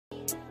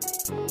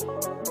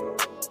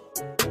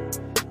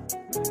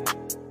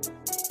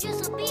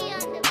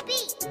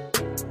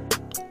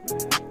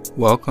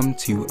Welcome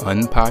to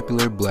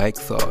Unpopular Black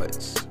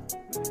Thoughts.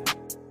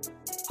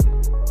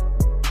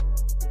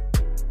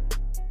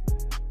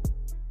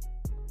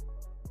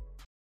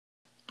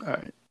 All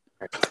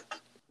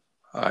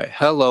right.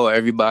 Hello,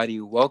 everybody.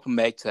 Welcome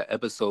back to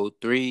episode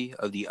 3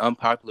 of the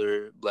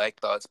Unpopular Black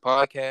Thoughts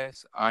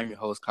podcast. I'm your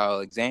host, Kyle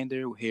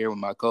Alexander. We're here with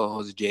my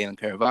co-host, Jalen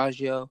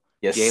Caravaggio.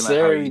 Yes, Jalen,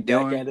 sir. how are you We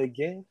doing? back at it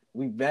again.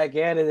 We back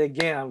at it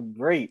again. I'm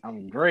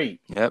great.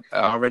 Yep,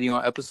 already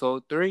on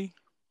episode 3.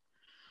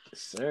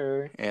 Yes,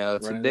 sir.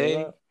 And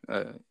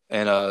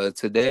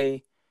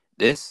today,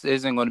 this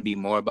isn't going to be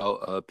more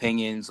about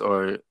opinions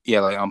or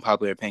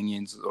unpopular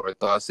opinions or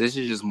thoughts. This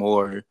is just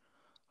more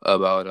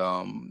about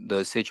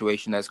the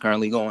situation that's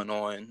currently going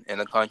on in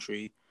the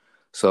country.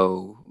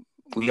 So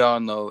we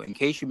all know, in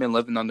case you've been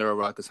living under a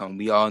rock or something,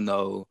 we all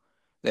know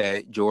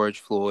that George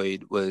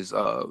Floyd was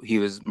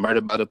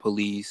murdered by the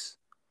police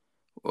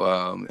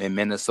in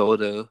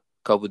Minnesota a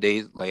couple of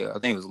days, I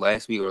think it was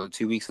last week or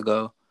 2 weeks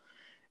ago.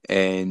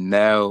 And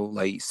now,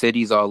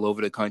 cities all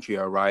over the country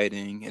are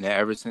rioting. And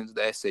ever since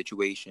that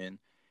situation,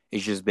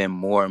 it's just been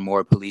more and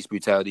more police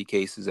brutality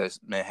cases that's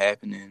been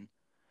happening.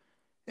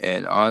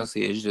 And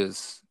honestly, it's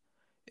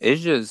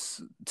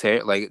just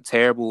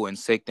terrible and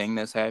sick thing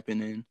that's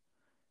happening.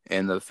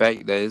 And the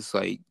fact that it's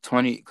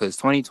because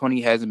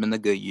 2020 hasn't been a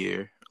good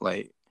year.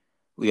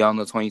 We all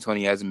know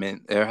 2020 hasn't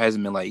been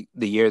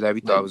the year that we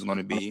thought it was going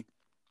to be.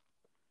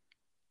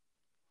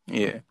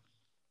 Yeah.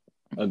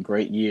 A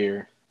great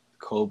year.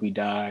 Kobe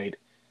died.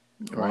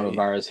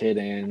 Coronavirus hit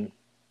in.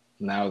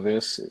 Now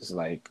this is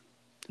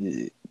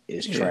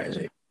it's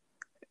tragic.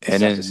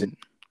 And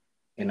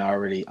then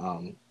already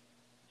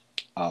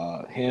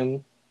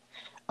him.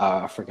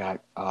 I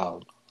forgot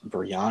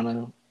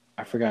Brianna.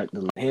 I forgot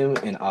him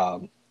and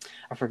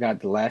I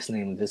forgot the last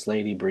name of this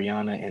lady,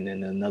 Brianna, and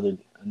then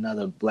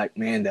another black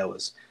man that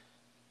was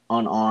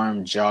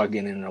unarmed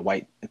jogging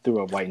through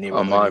a white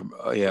neighborhood.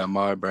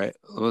 Ahmaud Bradbury.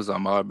 It was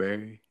Ahmaud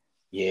Berry.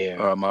 Yeah.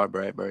 Or Ahmaud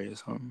Bradbury or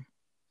something.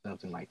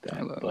 Something like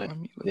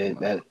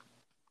that.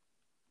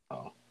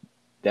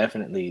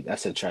 Definitely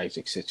that's a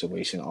tragic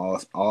situation.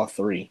 All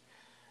three.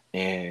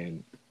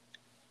 And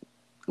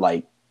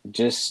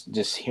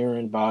just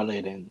hearing about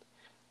it and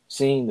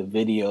seeing the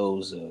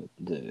videos of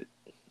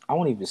I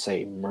won't even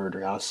say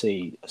murder, I'll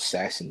say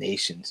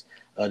assassinations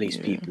of these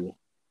people.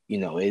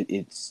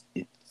 It's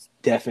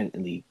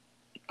definitely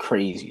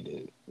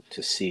crazy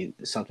to see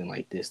something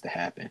like this to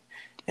happen.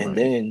 And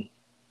then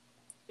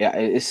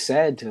it's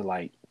sad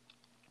to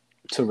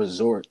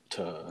resort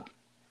to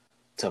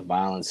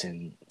violence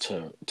and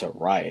to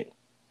riot.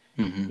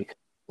 Mm-hmm. Because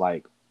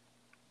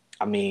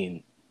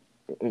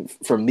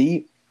for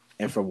me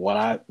and from what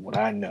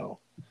I know,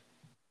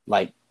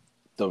 the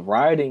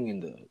rioting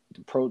and the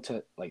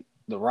protest,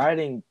 the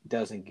rioting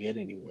doesn't get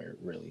anywhere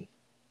really.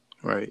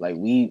 Right.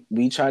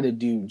 We try to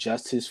do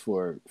justice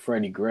for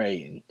Freddie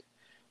Gray, and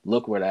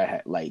look where that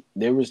had.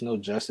 There was no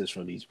justice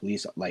for these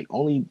police. I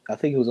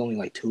think it was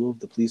only 2 of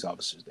the police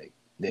officers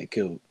that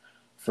killed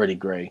Freddie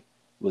Gray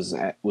was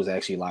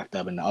actually locked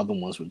up, and the other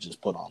ones were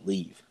just put on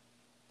leave,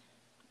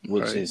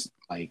 which is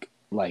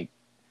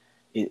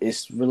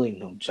it's really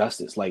no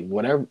justice.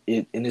 Whatever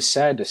and it's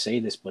sad to say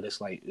this, but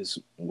it's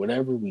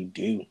whatever we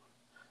do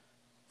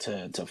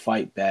to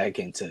fight back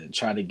and to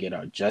try to get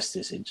our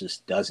justice, it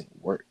just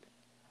doesn't work.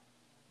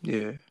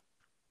 Yeah.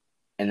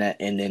 And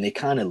then it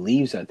kind of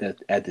leaves at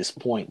this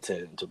point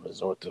to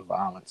resort to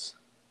violence.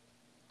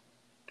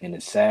 And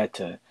it's sad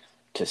to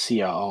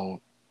see our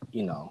own,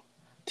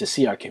 to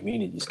see our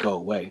communities go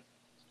away.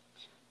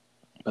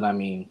 But I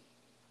can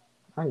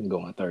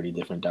go in 30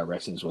 different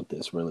directions with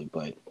this really,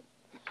 but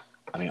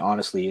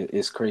honestly,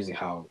 it's crazy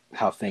how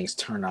things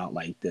turn out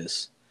like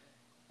this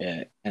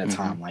in a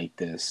time like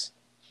this,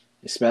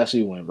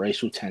 especially when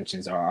racial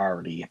tensions are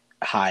already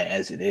high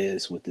as it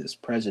is, with this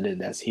president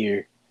that's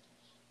here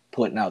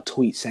putting out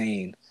tweets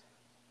saying,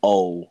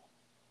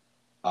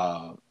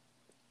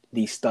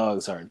 these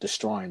thugs are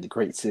destroying the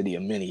great city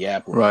of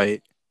Minneapolis.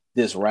 Right.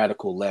 This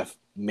radical left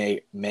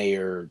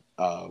mayor,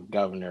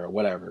 governor, or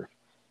whatever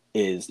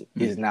is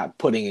not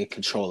putting in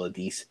control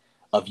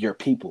of your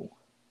people.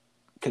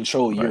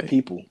 Control your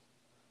people.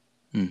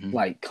 Mm-hmm.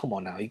 Come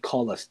on now. He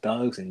called us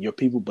thugs and your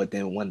people, but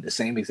then when the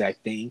same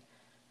exact thing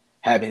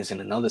happens in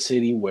another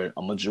city where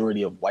a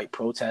majority of white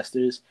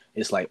protesters,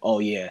 it's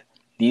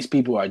these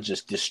people are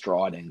just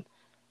distraught and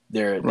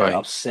they're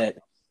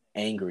upset,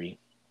 angry.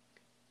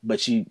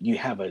 But you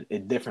have a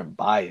different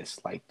bias.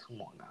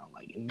 Come on now.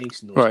 It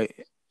makes no sense.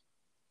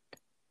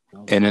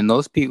 And then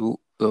those people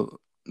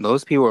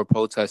were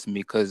protesting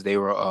because they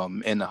were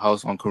in the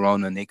house on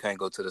Corona and they couldn't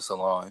go to the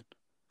salon.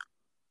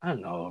 I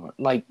don't know.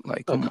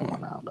 Come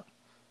on now.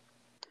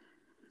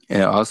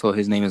 And also,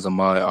 his name is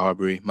Ahmaud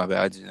Arbery. My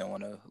bad. I just didn't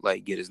want to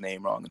get his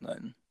name wrong or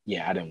nothing.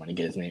 Yeah, I didn't want to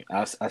get his name.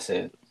 I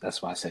said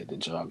that's why I said the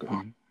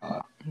jogger.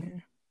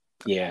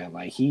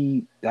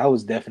 That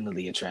was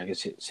definitely a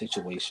tragic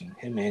situation.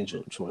 Him and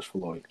George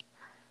Floyd.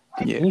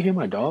 Can you hear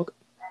my dog?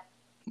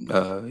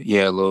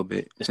 Yeah, a little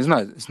bit. It's, It's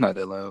not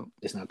that loud.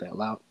 it's not that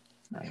loud.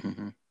 Right.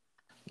 Mm-hmm.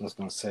 I was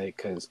gonna say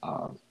because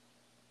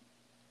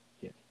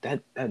yeah,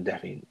 that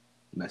definitely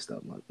messed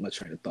up my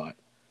train of thought.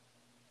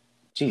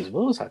 Jeez,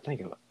 what was I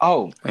thinking about?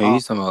 Oh, Hey, you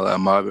talking about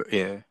Margaret?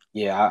 Yeah.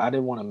 yeah, I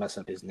didn't want to mess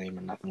up his name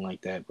or nothing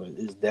like that, but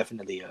it's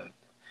definitely a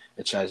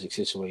tragic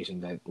situation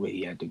that what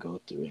he had to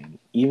go through, and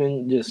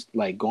even just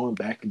like going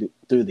back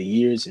through the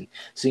years and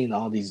seeing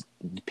all these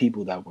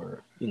people that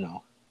were,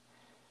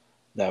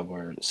 that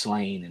were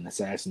slain and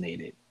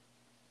assassinated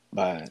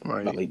by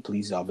Right. like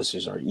police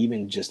officers, or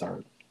even just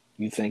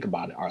you think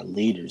about it, our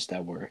leaders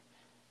that were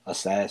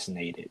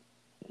assassinated,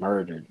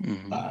 murdered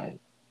Mm-hmm. by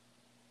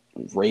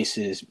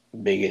racist,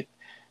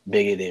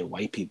 bigoted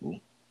white people.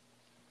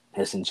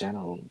 Just in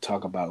general,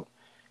 talk about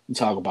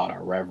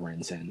our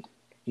reverends and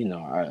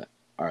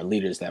our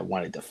leaders that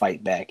wanted to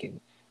fight back, and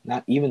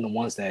not even the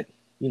ones that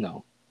you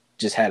know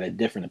just had a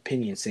different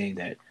opinion, saying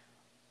that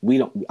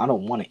I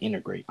don't want to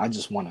integrate. I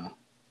just want to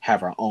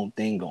have our own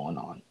thing going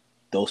on.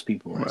 Those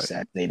people were Right.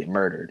 assassinated,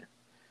 murdered.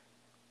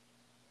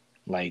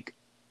 Like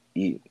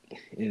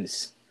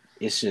it's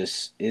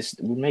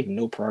we're making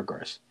no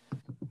progress.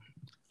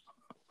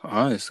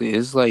 Honestly,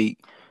 it's like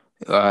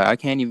I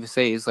can't even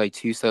say it's like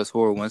two steps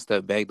forward, one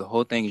step back. The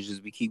whole thing is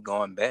just we keep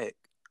going back.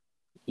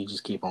 You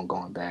just keep on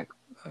going back.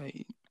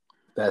 Like,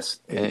 That's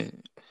it.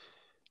 and,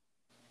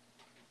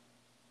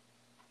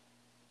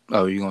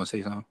 oh, you gonna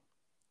say something?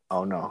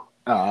 Oh no.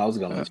 I was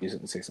gonna Uh, let you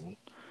say something.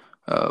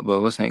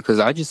 but what's name? Because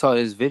I just saw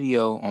this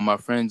video on my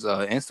friend's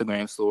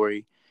Instagram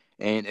story,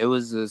 and it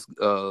was this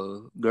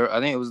girl. I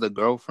think it was the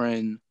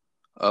girlfriend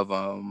of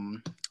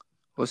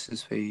what's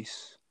his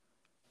face?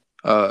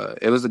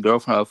 It was the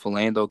girlfriend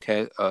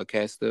of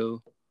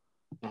Castile,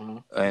 Uh-huh.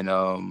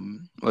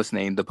 and what's the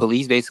name? The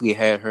police basically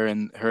had her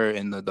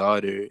and the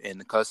daughter in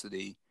the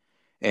custody,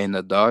 and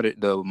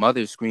the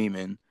mother's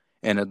screaming,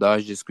 and the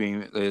daughter's just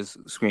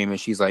screaming.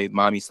 She's like,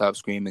 "Mommy, stop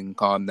screaming,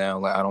 calm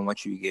down. Like, I don't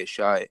want you to get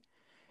shot."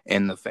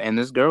 And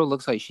this girl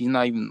looks like she's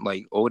not even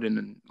like older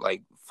than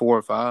like 4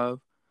 or 5.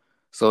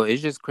 So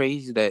it's just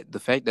crazy that the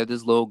fact that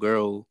this little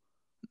girl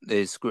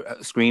is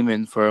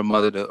screaming for her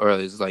mother to, or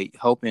is like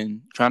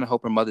trying to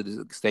help her mother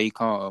to stay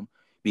calm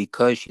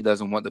because she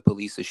doesn't want the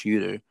police to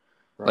shoot her.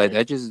 Like Right.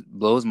 that just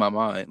blows my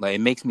mind. Like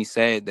it makes me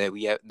sad that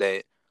we have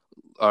that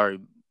our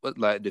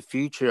like the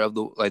future of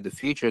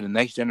the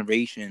next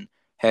generation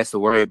has to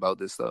worry about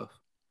this stuff.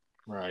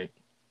 Right.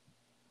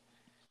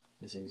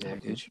 It's Like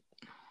exactly true.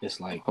 It's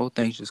the like, whole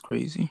thing's just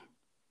crazy.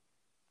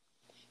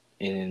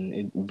 and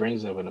it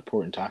brings up an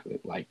important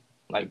topic, like,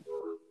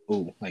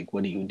 oh, like,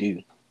 what do you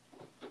do?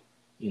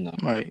 You know,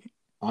 Right.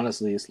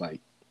 honestly, it's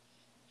like,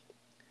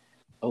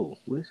 oh,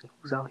 who's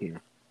out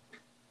here?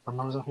 My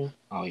mom's at home.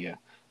 Oh yeah,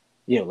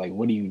 yeah. Like,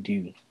 what do you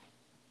do?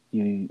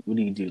 What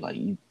do you do? Like,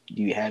 do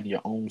you have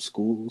your own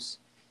schools?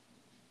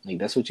 Like,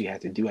 that's what you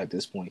have to do at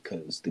this point,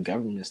 because the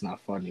government's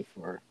not funding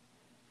for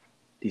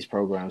these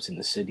programs in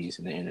the cities,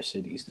 in the inner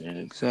cities.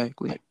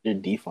 Exactly. They're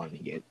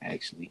defunding it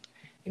actually.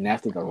 And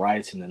after the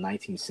riots in the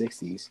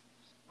 1960s,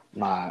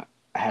 my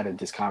I had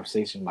this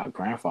conversation with my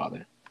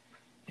grandfather,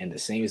 and the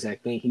same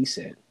exact thing he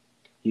said.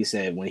 He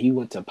said when he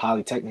went to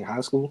Polytechnic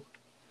High School,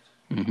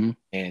 Mm-hmm.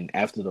 and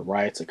after the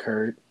riots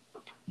occurred,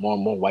 more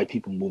and more white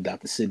people moved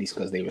out the cities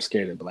because they were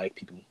scared of black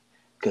people,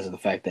 because of the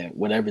fact that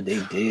whatever they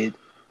did,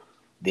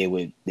 they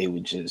would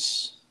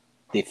just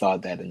they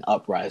thought that an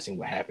uprising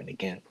would happen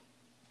again.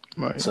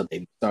 Right. So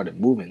they started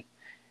moving,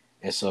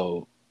 and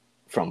so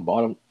from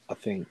bottom, I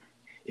think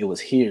it was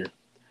here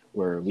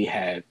where we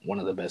had one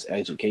of the best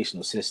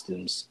educational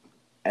cities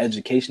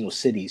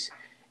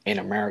in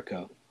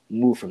America,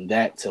 move from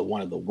that to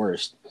one of the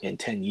worst in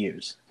 10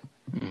 years,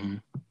 Mm-hmm.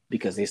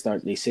 because they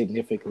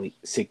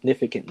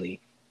significantly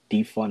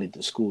defunded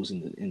the schools in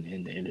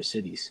the inner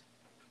cities,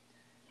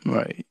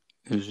 Right.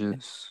 It's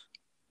just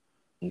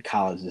and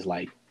colleges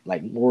like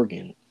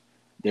Morgan.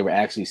 They were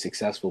actually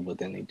successful, but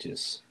then they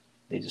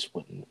just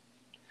wouldn't,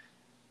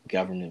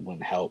 government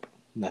wouldn't help,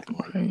 nothing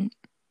like that. right.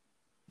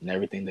 And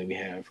everything that we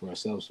have for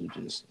ourselves was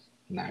just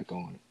not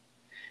going.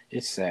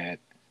 It's sad.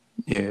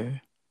 Yeah.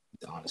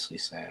 It's honestly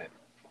sad.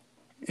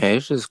 And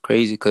it's just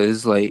crazy because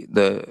it's like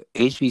the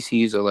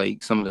HBCUs are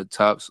like some of the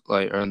tops,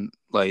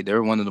 like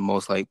they're one of the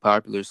most like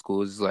popular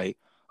schools. It's like,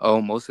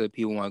 oh, most of the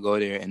people want to go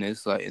there, and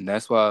it's like, and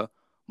that's why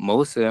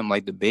most of them,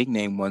 like the big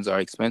name ones,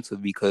 are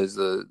expensive because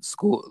the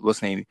school,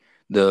 what's the name,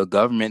 the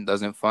government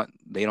doesn't fund,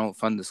 they don't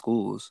fund the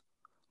schools,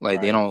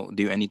 like they Right. don't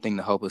do anything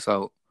to help us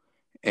out,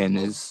 and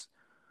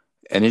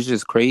Mm-hmm. it's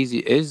just crazy.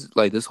 It's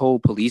like this whole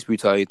police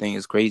brutality thing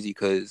is crazy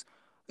because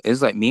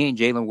it's like me and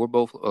Jalen, we're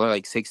both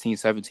like 16,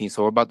 17,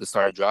 so we're about to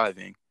start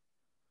driving.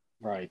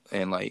 Right.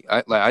 And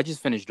I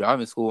just finished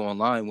driving school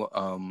online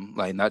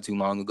like not too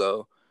long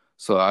ago.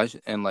 So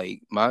and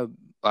like my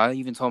I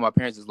even told my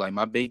parents, it's like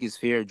my biggest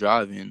fear of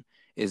driving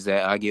is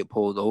that I get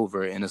pulled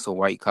over and it's a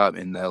white cop,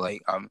 and that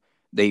like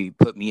they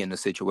put me in a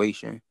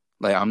situation.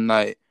 Like I'm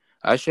not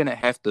I shouldn't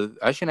have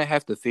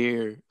to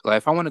fear, like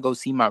if I want to go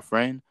see my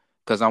friend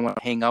because I want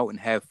to hang out and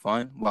have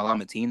fun while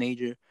I'm a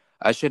teenager,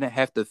 I shouldn't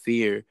have to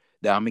fear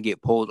that I'm gonna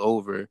get pulled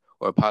over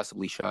or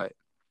possibly shot.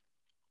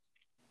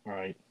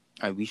 Right.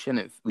 Like, we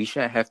shouldn't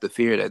have to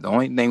fear that. The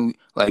only thing,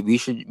 like, we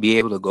should be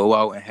able to go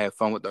out and have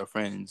fun with our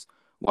friends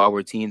while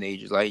we're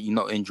teenagers. Like,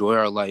 enjoy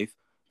our life,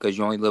 because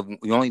you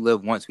only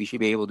live once. We should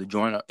be able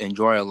to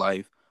enjoy our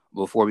life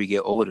before we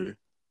get older.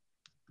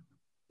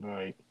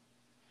 Right.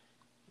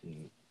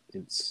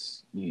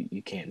 It's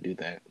you can't do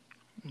that.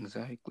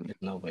 Exactly. There's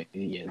no way.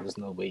 Yeah, there's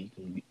no way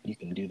you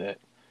can do that.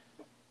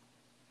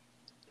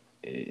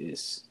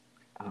 It's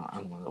I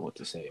don't know what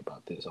to say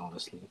about this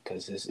honestly,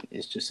 because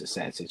it's just a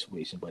sad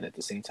situation. But at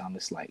the same time,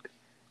 it's like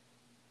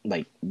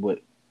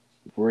what?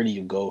 Where do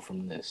you go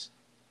from this?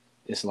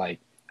 It's like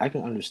I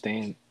can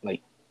understand.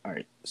 Like, all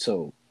right,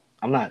 so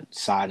I'm not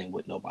siding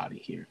with nobody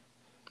here,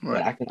 but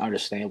Right. I can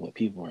understand what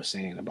people are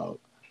saying about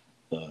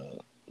the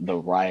the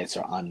riots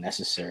are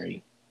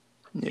unnecessary.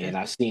 Yeah. And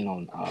I seen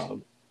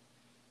on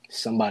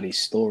somebody's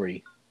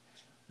story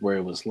where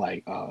it was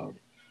like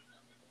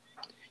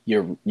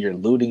you're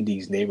looting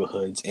these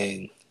neighborhoods,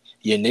 and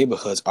your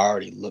neighborhoods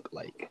already look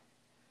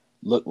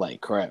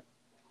like crap.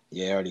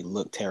 They already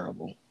look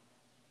terrible,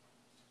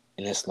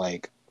 and it's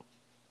like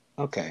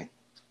okay,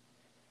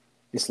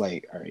 it's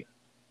like all right,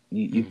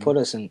 you Hmm. put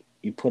us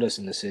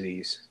in the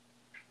cities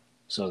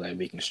so that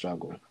we can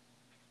struggle.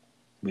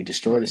 We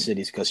destroy the Right.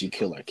 cities because you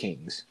kill our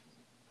kings.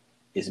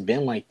 It's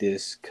been like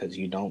this because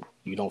you don't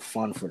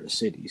fund for the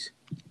cities.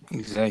 Then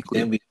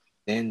Exactly. we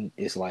then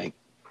it's like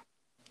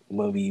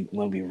when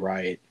we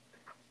riot,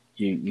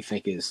 you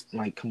think it's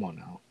like come on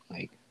now,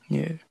 like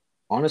Yeah.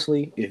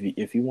 honestly,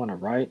 if you want to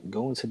riot,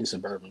 go into the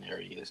suburban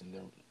areas and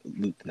then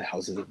loot the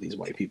houses of these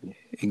white people.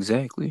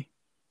 Exactly.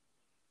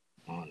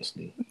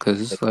 Honestly,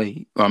 Because it's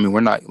like, I mean,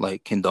 we're not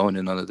like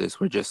condoning none of this.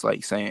 We're just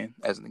like saying,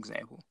 as an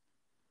example.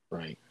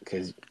 right?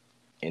 Because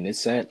and it's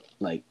sad.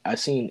 Like I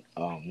seen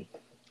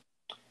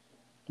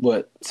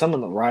but some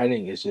of the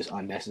rioting is just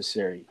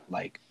unnecessary.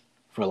 Like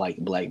for like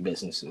black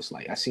businesses.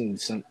 Like I seen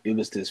some. It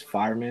was this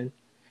fireman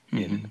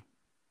in Hmm.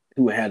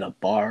 who had a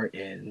bar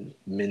in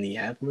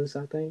Minneapolis,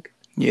 I think,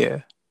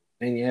 Yeah.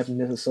 Minneapolis,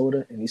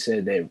 Minnesota, and he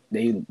said that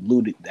they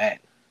looted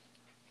that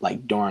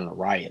like during the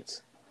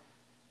riots,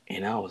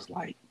 and I was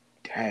like,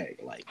 dang,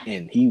 like,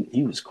 and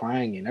he was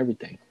crying and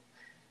everything,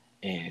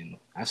 and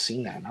I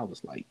seen that, and I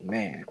was like,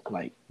 man,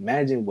 like,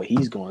 imagine what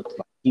he's going through.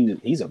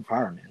 Like, he's a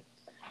fireman,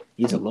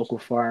 he's a local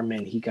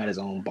fireman. He got his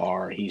own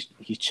bar. He's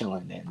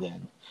chilling, and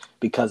then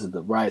because of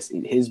the riots,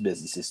 his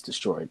business is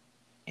destroyed,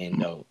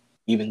 and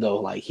even though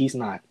like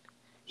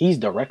he's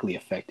directly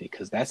affected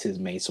because that's his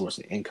main source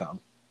of income.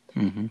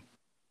 Hmm.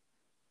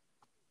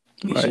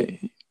 We should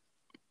Right.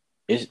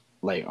 it's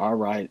like our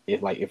riot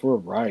if we're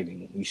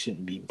rioting, we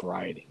shouldn't be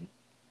rioting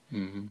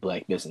Hmm.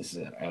 black businesses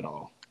at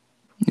all.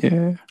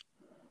 Yeah.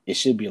 It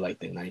should be like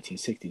the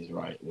 1960s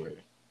riot where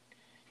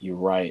you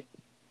riot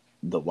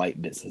the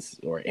white business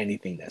or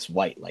anything that's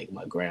white, like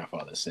my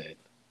grandfather said.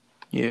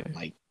 Yeah.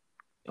 Like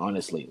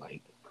honestly,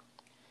 like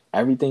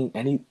everything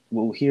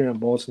well here in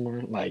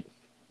Baltimore, like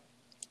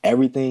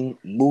everything,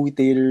 movie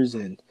theaters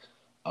and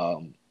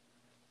um,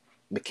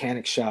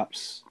 mechanic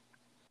shops,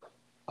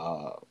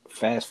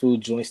 fast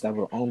food joints that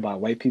were owned by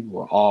white people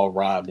were all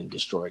robbed and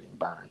destroyed and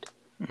burned.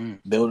 Mm.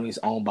 Buildings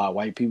owned by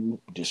white people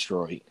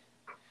destroyed.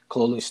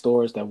 Clothing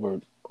stores that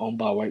were owned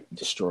by white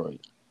destroyed,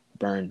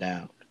 burned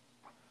down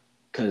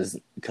because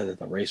of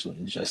the racial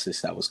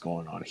injustice that was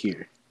going on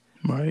here.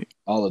 Right.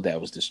 All of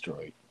that was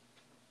destroyed.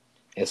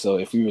 And so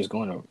if we was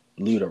going to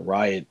loot or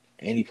riot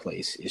any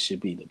place, it should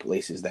be the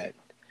places that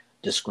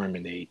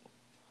discriminate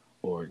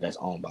or that's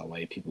owned by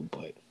white people.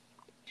 But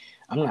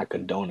I'm not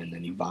condoning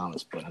any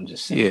violence, but I'm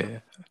just saying Yeah.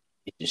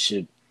 it just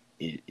should.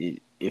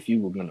 If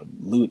you were gonna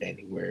loot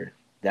anywhere,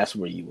 that's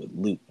where you would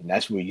loot, and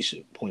that's where you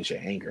should point your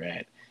anger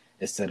at,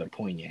 instead of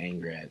pointing your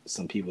anger at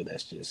some people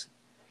that's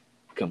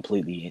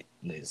completely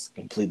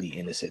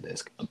innocent.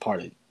 That's a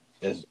part of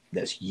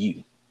that's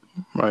you.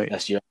 Right.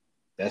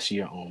 That's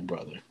your own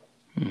brother.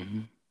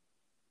 Hmm.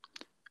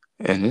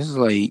 And this is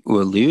like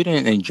with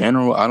looting in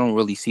general. I don't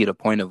really see the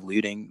point of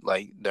looting.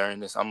 Like during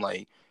this, I'm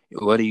like,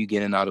 what are you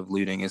getting out of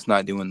looting? It's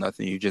not doing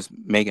nothing. You're just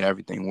making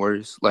everything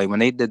worse. Like when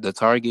they did the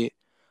Target,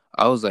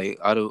 I was like,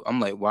 I'm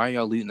like, why are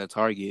y'all looting the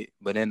Target?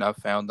 But then I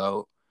found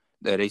out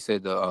that they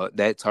said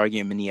that Target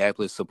in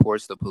Minneapolis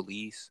supports the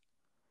police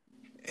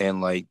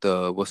and like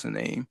the what's the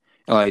name,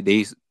 and like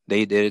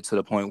they did it to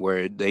the point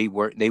where they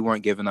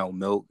weren't giving out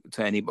milk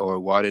to any or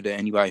water to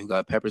anybody who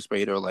got pepper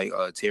sprayed or like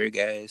tear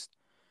gas.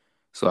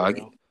 So For I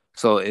real.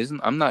 so it's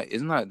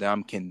not that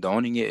I'm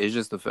condoning it. It's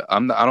just I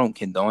don't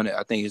condone it.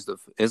 I think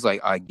it's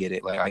like I get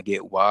it. Like I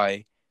get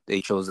why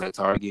they chose that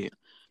Target.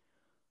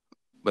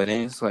 But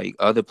then it's like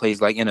other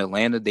places, like in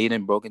Atlanta, they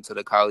didn't broke into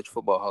the College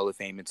Football Hall of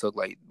Fame and took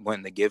like went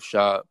in the gift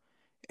shop,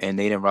 and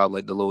they didn't rob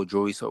like the little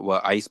jewelry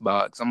store, ice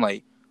box. I'm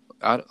like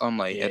at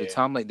a Yeah.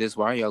 time like this,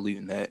 why are y'all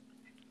looting that?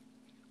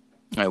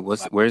 Like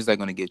Like, where's that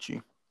gonna get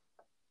you?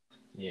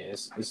 yeah.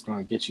 It's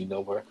gonna get you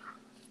nowhere.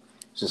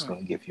 It's just Right.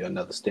 gonna give you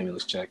another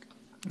stimulus check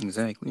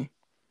Exactly.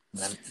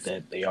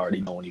 that they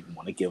already don't even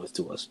want to give it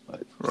to us.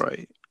 But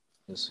Right.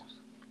 it's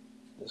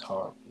it's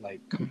hard.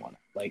 Like, come Mm. on.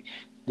 Like,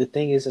 the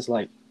thing is, it's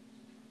like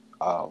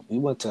we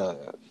went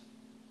to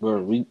where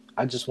we.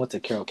 I just went to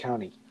Carroll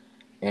County,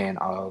 and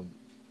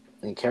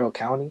in Carroll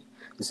County,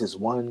 this is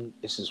one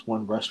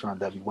restaurant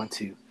that we went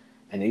to,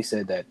 and they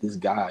said that this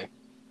guy,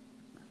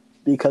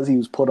 because he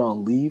was put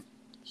on leave,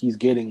 he's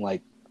getting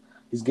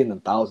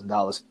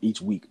 $1,000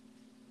 each week,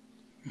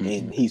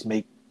 and he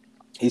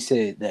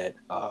said that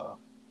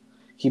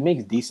he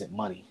makes decent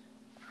money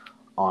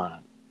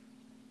on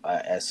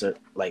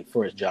like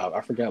for his job.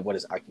 I forgot what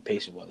his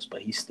occupation was,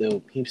 but he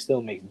still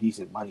makes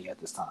decent money at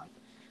this time.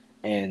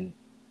 And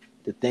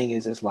the thing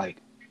is, it's like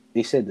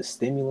they said the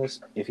stimulus.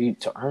 If you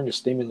to earn the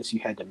stimulus, you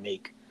had to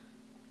make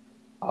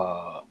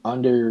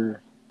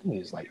under I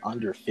think it's like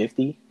under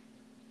 50,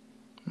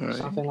 Right.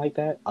 something like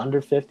that,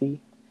 under 50,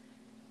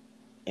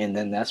 and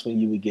then that's when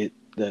you would get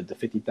the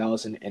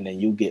 50,000, and then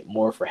you get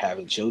more for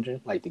having children.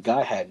 Like the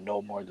guy had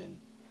no more than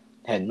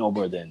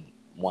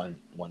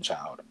one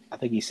child. I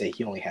think he said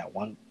he only had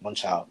one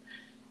child,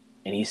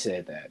 and he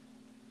said that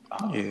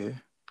Yeah.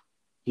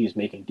 he was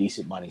making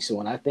decent money. So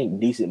when I think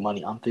decent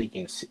money, I'm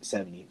thinking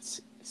 70,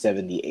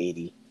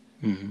 80,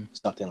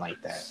 something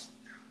like that.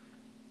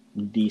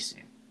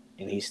 Decent.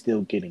 And he's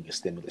still getting a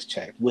stimulus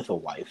check with a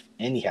wife,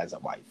 and he has a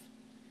wife.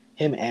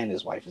 Him and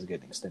his wife is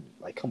getting a stimulus.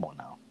 Like, come on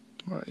now.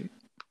 Right.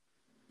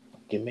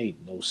 It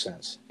made no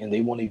sense. And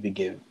they won't even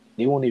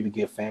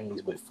give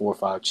families with 4 or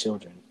 5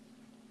 children.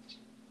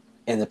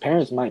 And the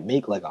parents might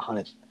make like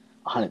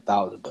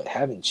 100,000, but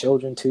having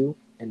children too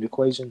in the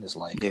equation is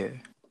like that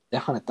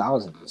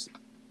 100,000 is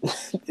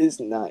it's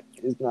not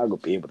gonna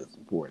be able to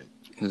support it.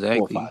 Exactly.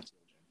 4 or 5 children.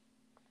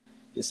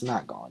 It's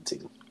not going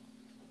to.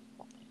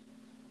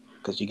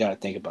 Because you got to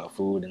think about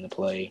food in the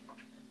play.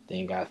 Then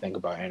you got to think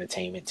about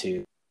entertainment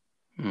too.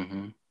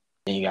 Then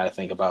you got to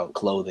think about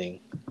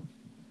clothing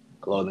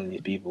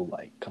these people.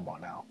 Like, come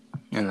on now.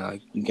 And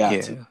like you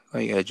got to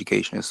like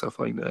education and stuff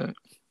like that.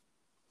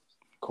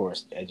 Of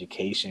course,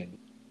 education,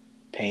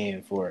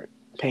 paying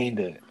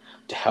to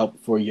help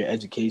for your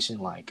education.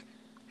 Like,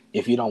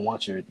 if you don't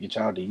want your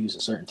child to use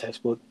a certain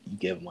textbook, you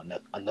give them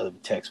another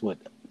textbook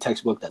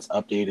that's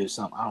updated or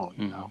something. I don't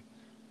even know.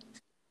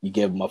 You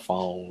give them a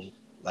phone,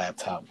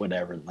 laptop,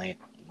 whatever, lamp,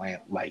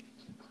 like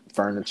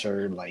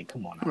furniture. Like,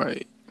 come on now.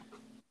 Right.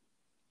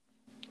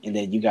 And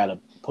then you got to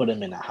put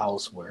them in a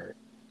house where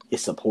it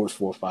supports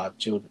 4 or 5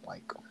 children.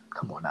 Like,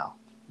 come on now.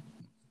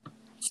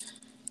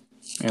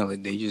 Yeah,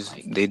 like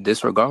they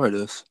disregard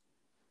us.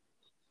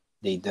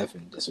 They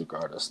definitely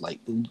disregard us. Like,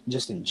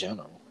 just in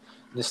general,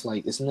 it's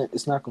like it's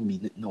not gonna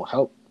be no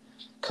help,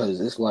 because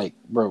it's like,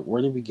 bro,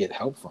 where did we get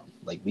help from?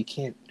 Like, we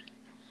can't.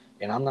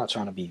 And I'm not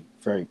trying to be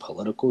very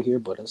political here,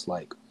 but it's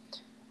like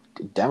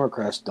the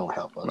Democrats don't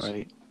help us.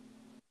 Right.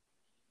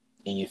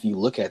 And if you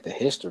look at the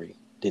history,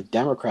 the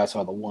Democrats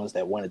are the ones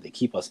that wanted to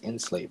keep us in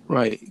slavery.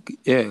 Right.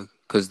 Yeah.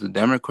 Because the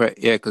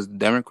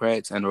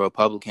Democrats and the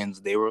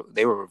Republicans, they were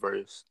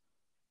reversed.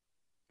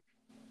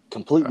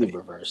 Completely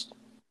reversed.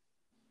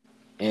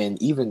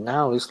 And even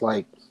now, it's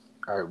like,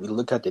 all right, we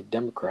look at the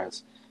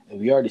Democrats, and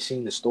we already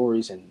seen the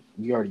stories, and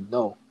we already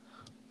know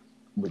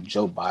with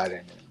Joe Biden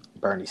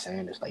and Bernie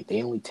Sanders, like,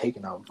 they only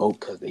taking our vote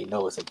because they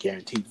know it's a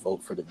guaranteed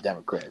vote for the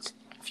Democrats.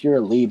 If you're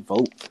a lead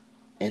vote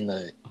in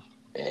the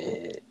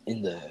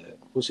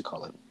what's it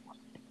called?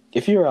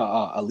 If you're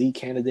a lead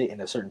candidate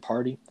in a certain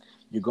party,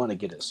 you're going to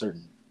get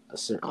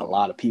a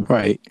lot of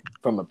people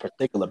from a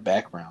particular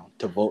background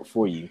to vote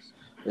for you.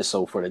 And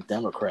so for the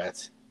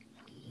Democrats,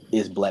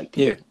 it's black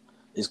people. Yeah.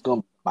 It's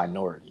going to be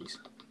minorities.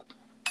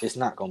 It's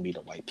not going to be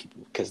the white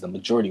people, because the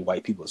majority of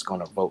white people is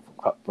going to vote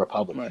for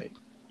Republican. Right.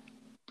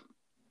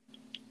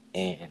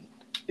 And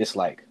it's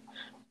like,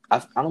 I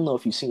don't know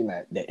if you've seen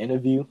that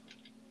interview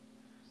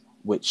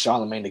with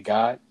Charlemagne the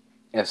God.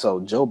 And so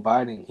Joe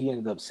Biden, he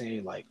ended up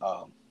saying like,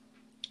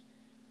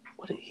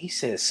 he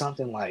said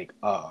something like,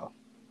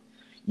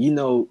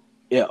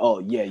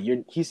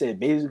 he said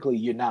basically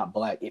you're not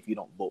black if you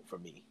don't vote for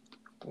me.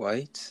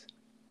 What?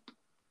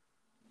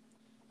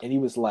 And he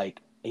was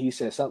like, he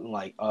said something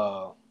like,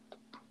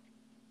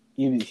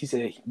 he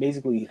said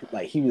basically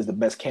like he was the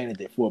best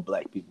candidate for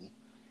black people,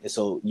 and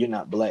so you're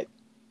not black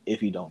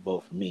if you don't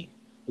vote for me.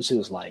 Which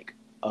was like,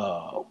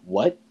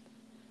 what?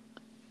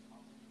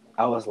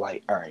 I was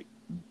like, all right,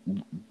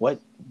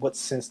 what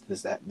sense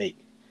does that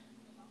make?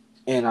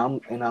 And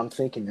I'm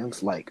thinking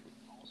it's like,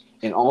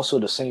 and also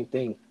the same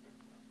thing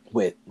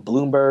with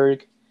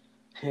Bloomberg,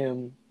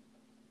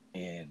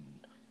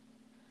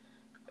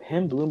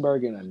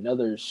 Bloomberg and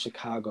another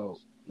Chicago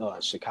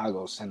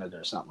senator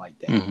or something like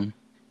that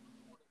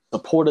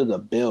supported a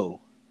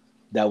bill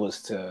that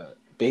was to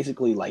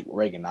basically like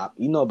Reaganomics.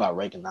 You know about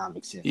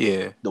Reaganomics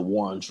and the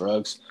war on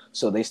drugs.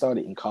 So they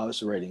started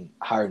incarcerating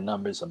higher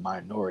numbers of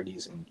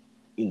minorities and,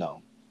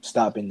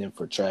 stopping them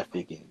for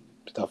traffic and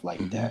stuff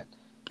like that.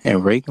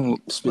 And Reagan,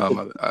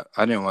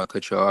 I didn't want to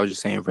cut you off. I was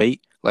just saying,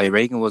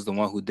 Reagan was the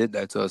one who did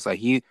that to us.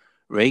 Like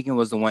Reagan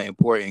was the one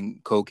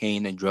importing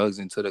cocaine and drugs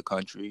into the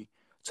country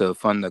to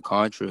fund the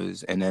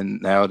Contras, and then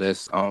now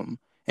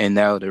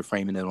now they're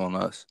framing it on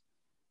us.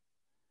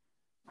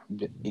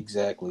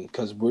 Exactly,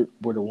 because we're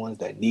the ones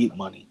that need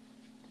money.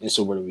 And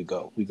so where do we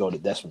go? We go to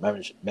desperate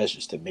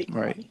measures to make the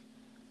Right. money.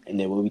 And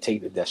then when we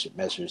take the desperate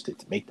measures to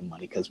make the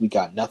money, because we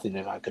got nothing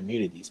in our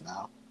communities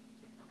now.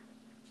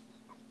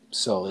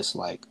 So it's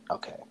like,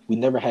 okay, we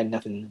never had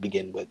nothing to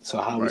begin with.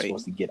 So how are we Right.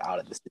 supposed to get out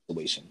of this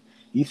situation?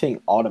 You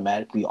think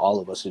automatically all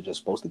of us are just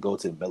supposed to go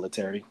to the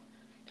military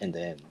and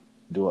then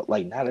do it?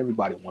 Like, not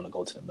everybody want to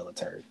go to the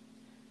military.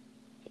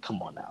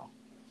 Come on now.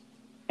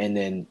 And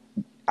then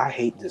I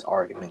hate this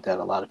argument that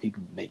a lot of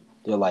people make.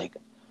 They're like,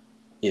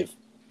 if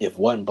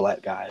one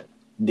black guy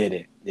did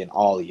it, then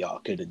all of y'all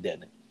could have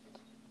done it.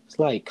 It's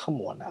like, come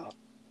on now.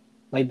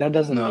 Like, that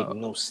doesn't make No.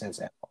 no sense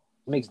at all.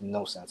 It makes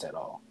no sense at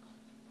all.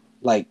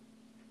 Like,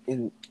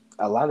 in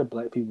a lot of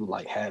black people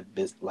like have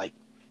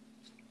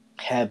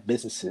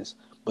businesses,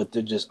 but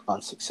they're just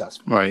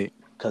unsuccessful Right.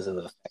 because of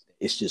the fact that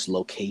it's just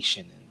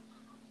location and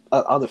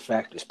other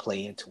factors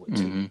play into it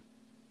too. Mm-hmm.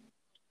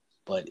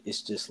 But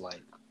it's just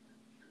like,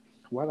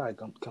 why did I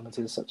come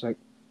into this subject?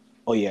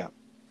 Oh yeah,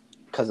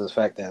 because of the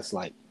fact that it's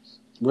like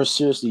we're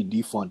seriously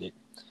defunded.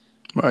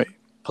 Right.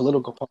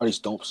 Political parties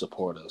don't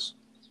support us,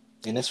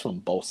 and it's from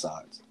both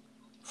sides.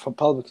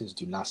 Republicans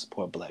do not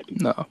support black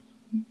people. No.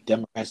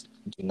 Democrats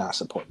do not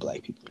support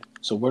black people.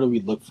 So where do we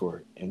look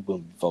for and when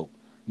we vote?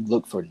 We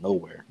look for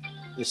nowhere.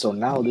 And so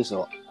now there's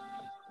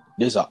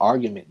an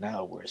argument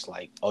now where it's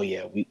like, oh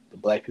yeah, the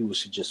black people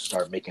should just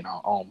start making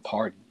our own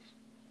party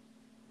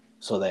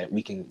so that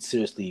we can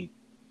seriously,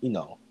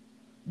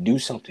 do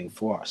something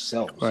for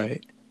ourselves.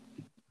 Right.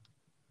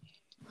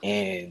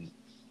 And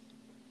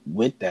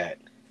with that,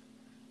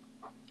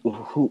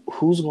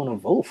 who's going to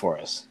vote for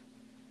us?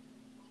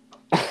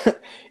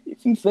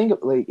 If you think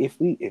of, like, if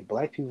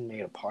black people made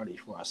a party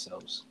for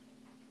ourselves,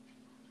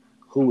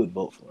 who would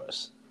vote for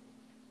us?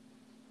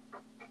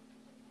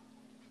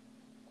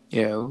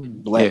 Yeah.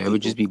 It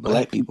would just be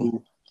black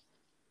people.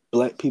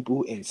 Black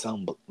people and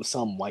some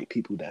white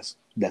people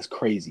that's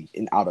crazy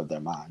and out of their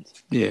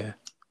minds. Yeah.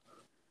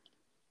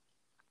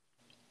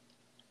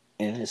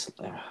 And it's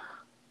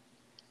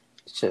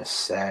just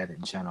sad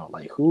in general.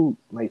 Like who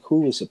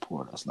would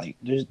support us? Like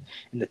and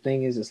the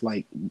thing is, it's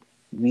like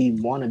we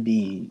want to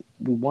be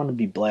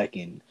black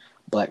and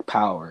black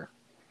power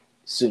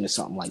as soon as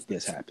something like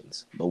this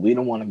happens, but we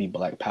don't want to be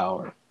black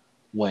power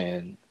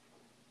when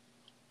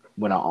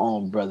our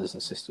own brothers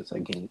and sisters are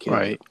getting killed.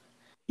 Right.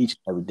 Each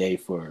and every day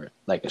for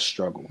like a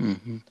struggle.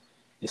 Mm-hmm.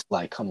 It's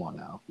like, come on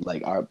now.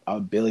 Like our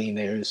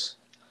billionaires,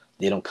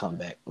 they don't come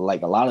back.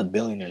 Like a lot of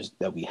billionaires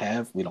that we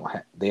have,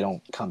 they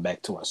don't come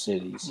back to our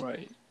cities.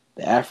 Right.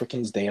 The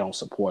Africans, they don't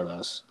support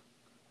us.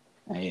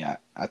 And yeah,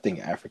 I think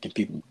African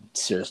people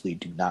seriously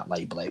do not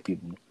like black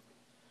people.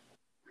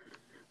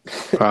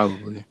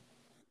 Probably.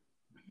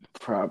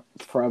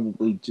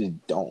 Probably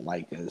just don't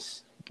like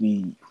us.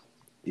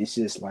 It's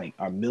just like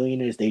our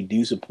millionaires, they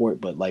do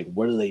support, but like,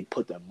 where do they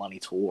put their money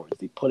towards?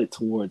 They put it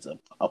towards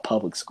a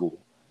public school.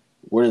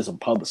 Where does a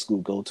public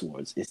school go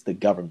towards? It's the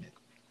government.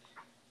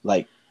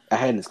 Like, I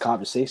had this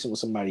conversation with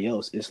somebody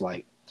else. It's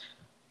like,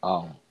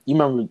 you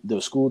remember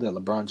the school that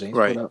LeBron James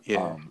put up?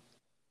 Yeah.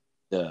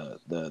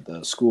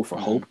 The School for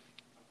Hope.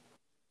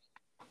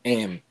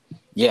 And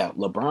yeah,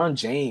 LeBron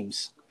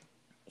James,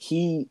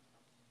 he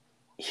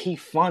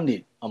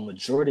funded a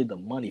majority of the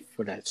money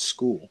for that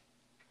school.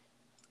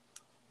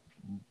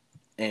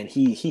 And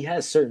he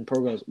has certain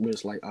programs where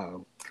it's like,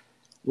 what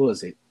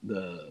was it?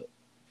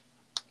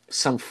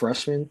 Some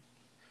freshmen,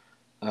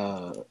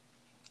 or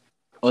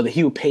that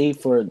he would pay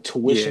for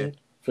tuition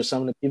for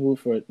some of the people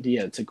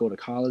to go to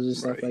college and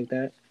stuff like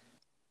that.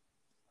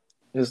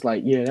 It's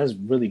like, yeah, that's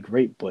really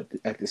great, but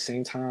at the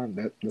same time,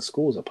 that the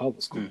school is a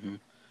public school.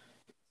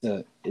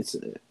 Mm-hmm.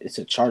 It's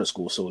a charter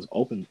school, so it's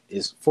open.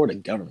 It's for the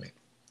government.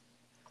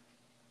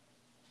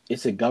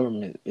 It's a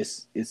government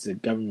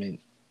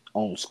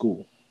owned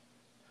school.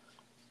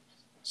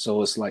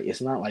 So it's like,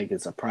 it's not like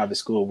it's a private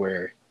school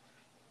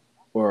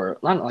or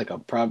not like a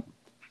private,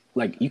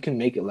 like you can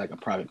make it like a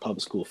private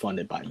public school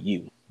funded by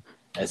you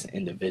as an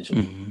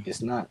individual. Mm-hmm.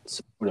 It's not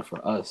supported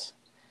for us.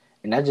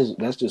 And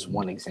that's just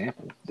one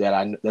example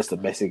that's the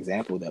best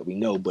example that we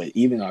know. But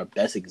even our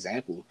best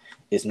example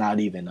is not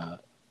even a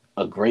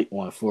great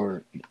one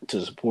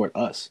to support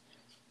us.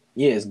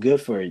 Yeah, it's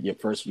good for your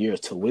first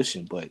year's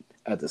tuition, but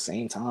at the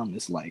same time,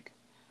 it's like,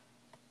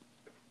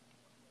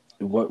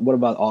 what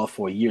about all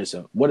 4 years?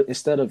 What,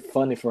 instead of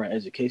funding for our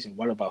education,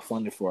 what about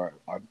funding for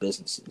our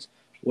businesses?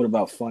 What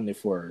about funding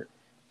for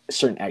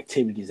certain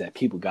activities that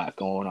people got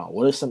going on?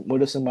 What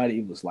if somebody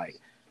was like,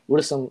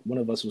 one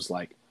of us was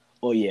like,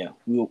 oh yeah,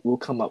 we'll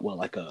come up with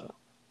like a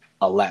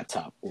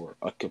laptop or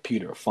a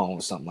computer, a phone,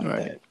 or something like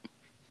that.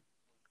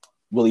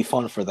 Will he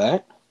fund for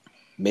that?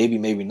 Maybe,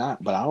 maybe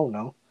not, but I don't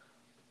know.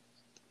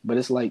 But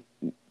it's like,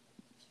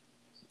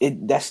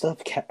 that stuff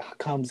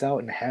comes out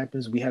and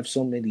happens. We have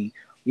so many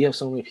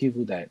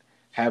people that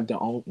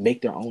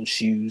make their own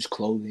shoes,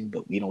 clothing,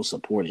 but we don't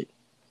support it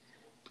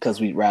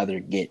because we'd rather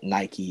get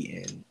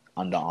Nike and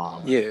Under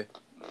Armour,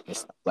 and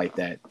stuff like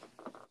that.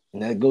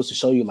 And that goes to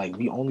show you, like,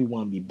 we only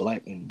want to be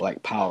black and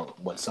black power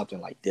when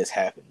something like this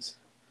happens.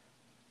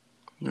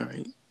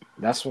 Right.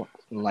 That's what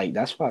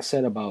I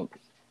said about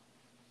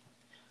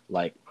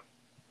Like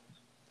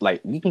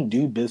we can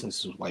do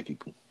business with white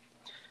people.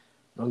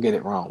 Don't get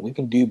it wrong. We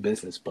can do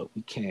business, but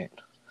we can't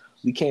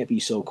be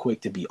so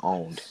quick to be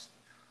owned,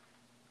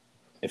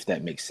 if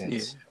that makes Yeah.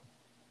 sense.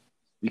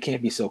 We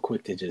can't be so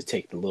quick to just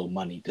take the little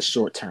money, the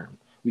short term.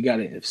 We got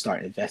to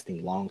start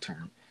investing long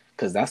term,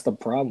 because that's the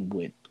problem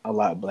with a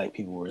lot of black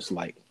people. Where it's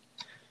like,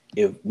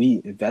 if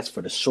we invest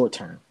for the short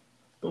term,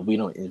 but we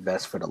don't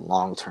invest for the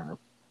long term,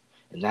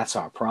 and that's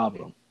our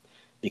problem.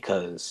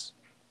 Because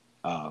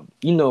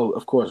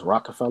of course,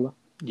 Rockefeller.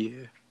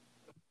 Yeah.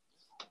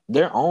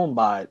 They're owned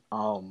by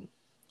oh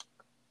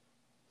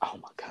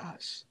my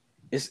gosh,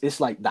 it's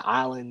like the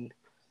Island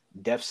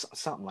Def,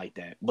 something like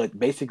that. But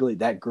basically,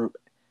 that group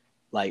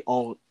like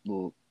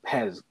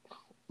has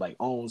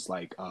owns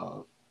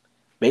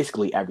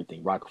basically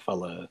everything.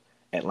 Rockefeller,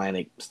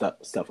 Atlantic,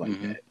 stuff like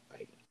Mm-hmm. that.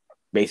 Like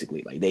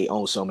basically, like they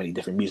own so many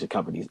different music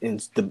companies and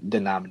the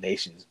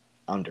denominations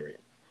under it.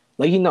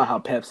 Like, how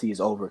Pepsi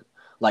is over,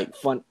 like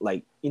fun,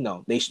 like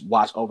they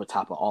watch over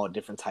top of all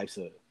different types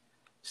of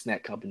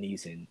snack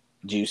companies and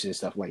juice and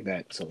stuff like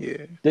that. So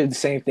Yeah. they're the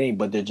same thing,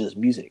 but they're just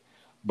music.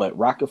 But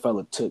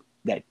Rockefeller took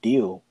that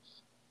deal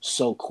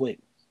so quick.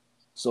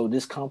 So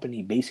this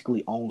company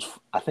basically owns,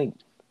 I think,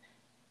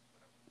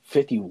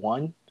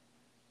 51,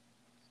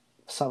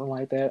 something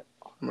like that.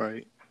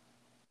 Right.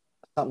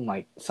 Something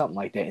like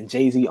that. And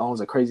Jay-Z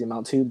owns a crazy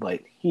amount too, but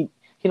he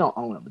don't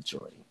own a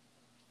majority.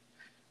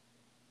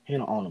 He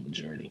don't own a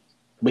majority.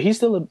 But he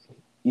still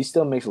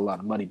makes a lot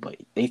of money, but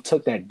they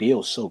took that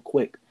deal so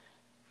quick.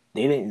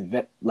 They didn't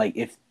invest. Like,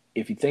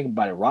 if you think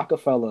about it,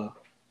 Rockefeller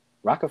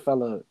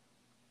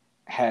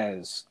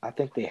has, I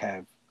think they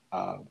have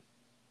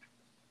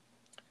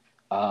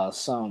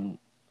some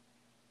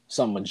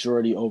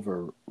majority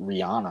over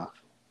Rihanna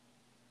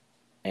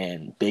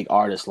and big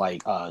artists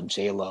like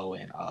J Lo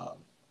and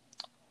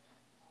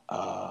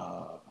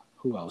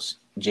who else?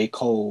 J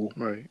Cole.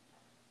 Right.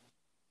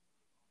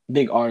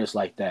 Big artists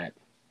like that.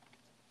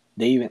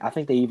 I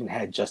think they even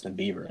had Justin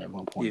Bieber at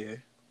one point. Yeah.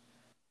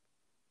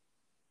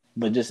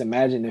 But just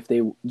imagine if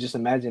they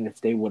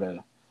would have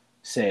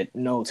said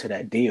no to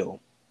that deal,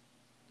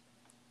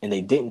 and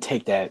they didn't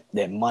take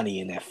that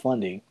money and that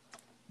funding,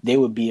 they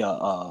would be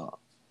a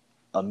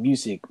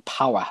music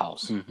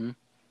powerhouse. Mm-hmm.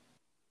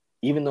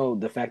 Even though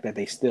the fact that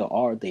they still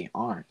are, they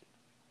aren't,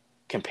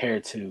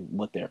 compared to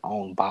what they're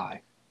owned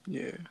by.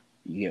 Yeah.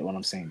 You get what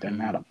I'm saying? They're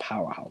Mm-hmm. not a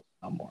powerhouse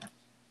no more.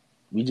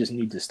 We just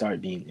need to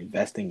start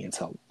investing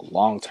into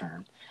long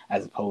term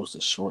as opposed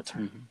to short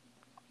term.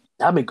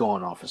 Mm-hmm. I've been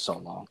going on for so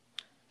long.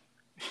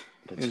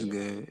 But It's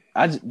good.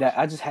 I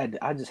just had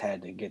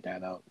to get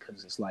that out,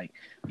 because it's like,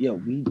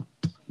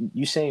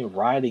 you saying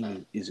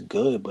riding is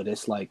good, but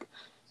it's like,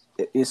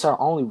 it's our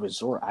only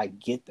resort. I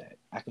get that.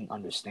 I can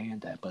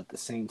understand that. But at the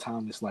same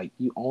time, it's like,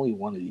 you only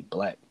want to be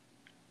black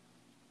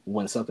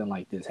when something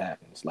like this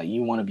happens. Like,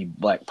 you want to be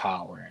black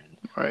power and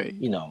Right.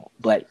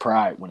 black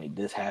pride when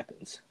this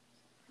happens.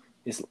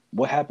 It's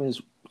what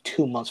happens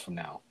 2 months from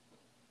now.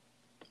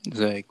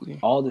 Exactly.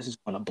 All this is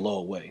going to blow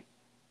away.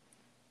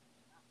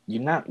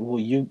 You're not. Well,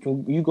 you're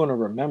going to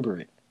remember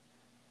it,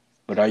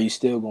 but are you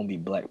still going to be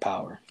black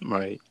power?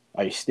 Right.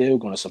 Are you still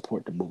going to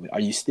support the movement?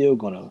 Are you still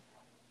going to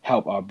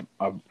help our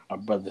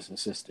brothers and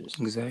sisters?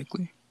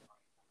 Exactly.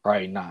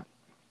 Probably not.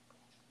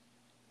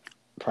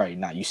 Probably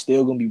not. You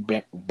still going to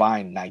be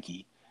buying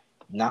Nike.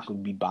 Not going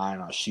to be buying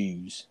our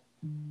shoes.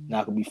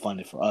 Not going to be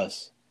funded for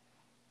us.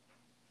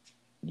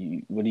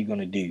 What are you going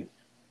to do?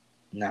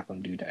 Not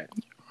going to do that.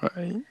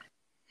 Right.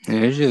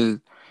 And it's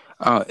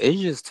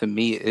just to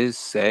me, it's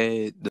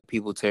sad that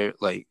people tear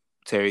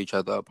each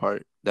other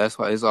apart. That's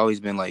why it's always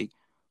been like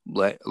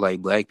black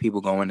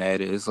people going at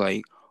it. It's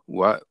like,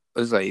 what?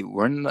 It's like,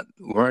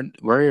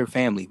 we're your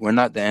family. We're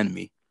not the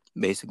enemy,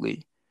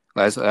 basically.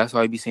 That's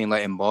why you be seeing,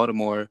 like, in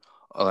Baltimore.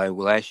 Like,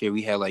 last year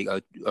we had like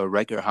a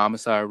record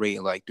homicide rate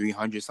of like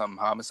 300 something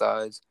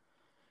homicides.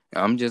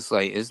 And I'm just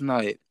like, it's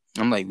not.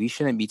 I'm like, we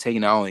shouldn't be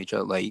taking out on each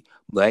other. Like,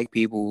 black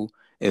people,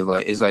 if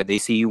like, it's like they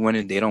see you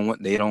winning, they don't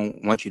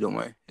want you to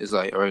win. It's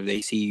like, or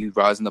they see you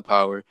rising to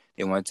power,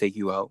 they want to take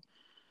you out.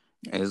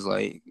 And it's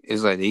like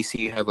they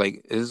see you have,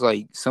 like, it's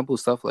like simple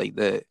stuff like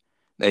that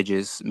that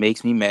just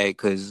makes me mad,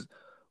 because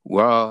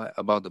we're all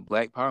about the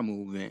Black Power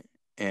movement,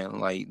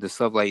 and like the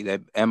stuff like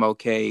that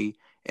MLK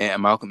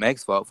and Malcolm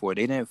X fought for.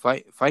 They didn't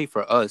fight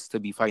for us to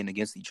be fighting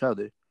against each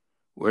other.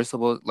 We're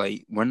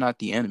not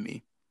the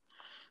enemy.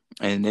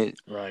 And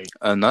Right.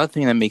 another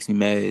thing that makes me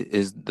mad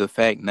is the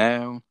fact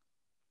now,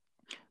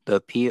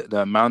 the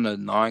amount of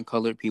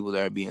non-colored people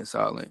that are being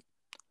silent.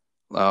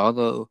 Like, all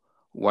the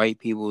white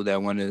people that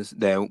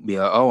be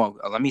like, oh,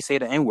 let me say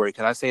the N-word.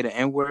 Can I say the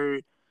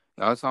N-word?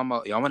 Y'all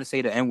want to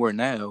say the N-word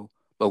now,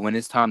 but when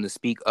it's time to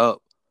speak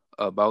up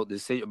about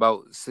this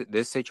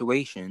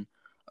situation,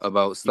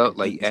 about You're stuff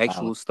like completely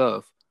actual silent.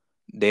 stuff,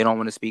 they don't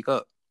want to speak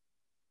up.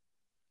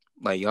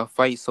 Like, y'all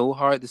fight so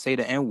hard to say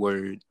the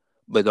N-word,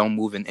 but don't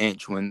move an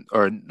inch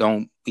or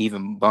don't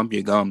even bump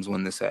your gums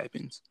when this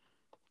happens.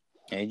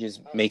 And it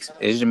just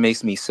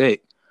makes me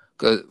sick,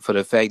 'cause for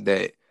the fact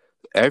that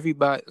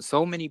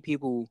so many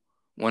people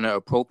want to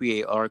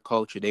appropriate our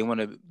culture. They want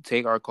to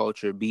take our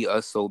culture, be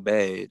us so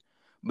bad,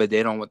 but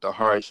they don't want the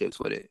hardships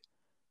with it.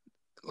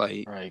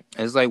 Like Right.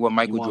 it's like what You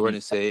Michael want to Jordan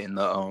be said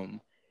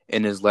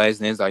in his last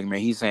dance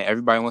argument. He's saying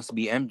everybody wants to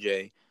be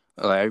MJ,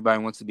 like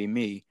everybody wants to be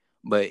me,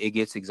 but it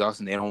gets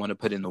exhausting. They don't want to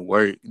put in the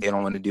work. They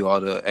don't want to do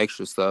all the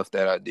extra stuff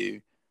that I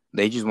do.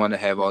 They just want to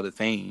have all the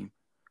fame.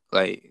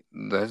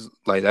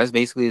 That's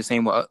basically the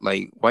same with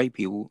like white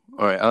people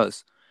or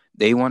us.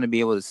 They want to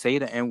be able to say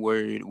the N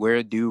word,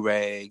 wear do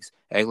rags,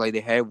 act like they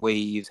have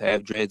waves,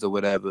 have dreads or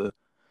whatever.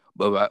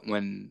 But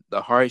when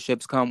the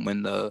hardships come,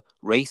 when the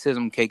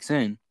racism kicks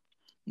in,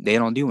 they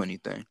don't do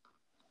anything.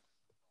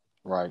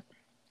 right.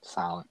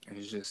 Silent.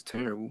 It's just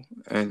terrible.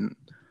 And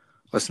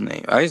what's the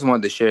name? I just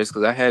wanted to share this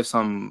because I have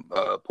some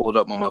pulled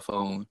up on my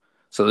phone.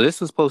 So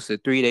this was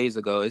posted 3 days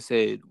ago. It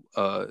said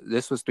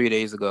this was 3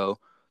 days ago.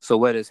 So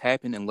what has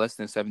happened in less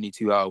than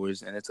 72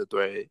 hours, and it's a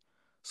thread.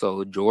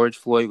 So George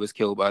Floyd was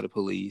killed by the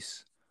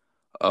police.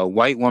 A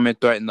white woman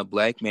threatened a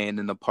black man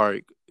in the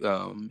park.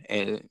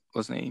 And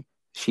what's the name?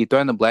 She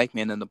threatened a black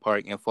man in the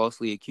park and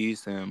falsely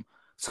accused him.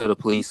 So the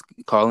police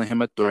calling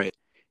him a threat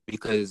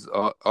because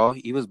all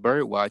he was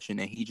bird watching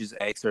and he just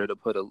asked her to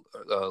put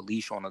a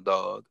leash on a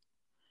dog.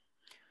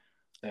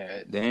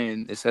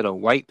 Then it said a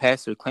white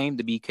pastor claimed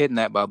to be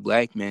kidnapped by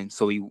black men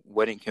so he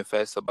wouldn't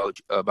confess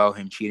about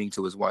him cheating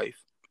to his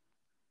wife.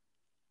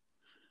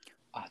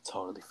 I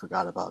totally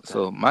forgot about that.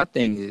 So my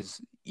thing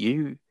is,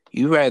 you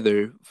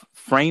rather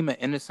frame an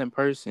innocent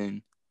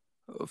person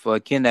for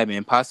kidnapping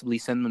and possibly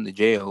send them to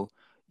jail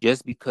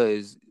just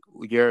because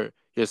you're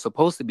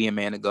supposed to be a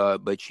man of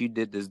God, but you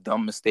did this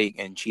dumb mistake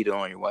and cheated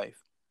on your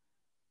wife.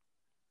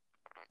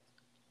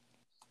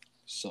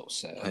 So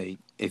sad. Like,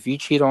 if you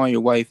cheat on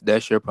your wife,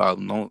 that's your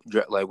problem.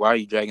 Don't like. Why are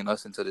you dragging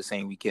us into the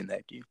same we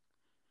kidnapped you?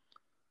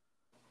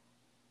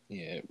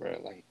 Yeah,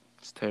 bro. Like,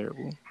 it's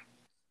terrible.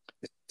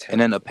 It's terrible. And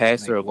then a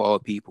pastor of all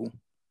people.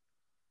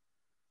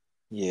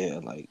 Yeah,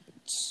 like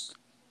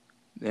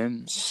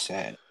then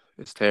sad.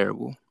 It's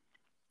terrible.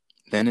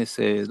 Then it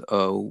said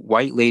a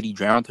white lady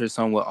drowned her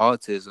son with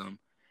autism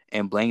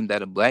and blamed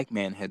that a black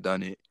man had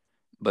done it,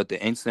 but the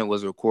incident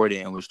was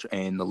recorded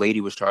and the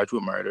lady was charged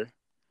with murder.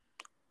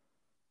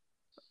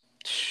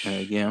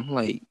 And again, I'm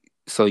like,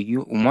 so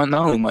you want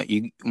not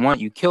only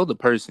you killed the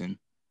person,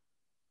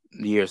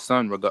 your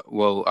son.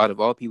 Well, out of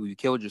all people, you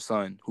killed your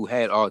son who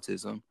had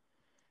autism,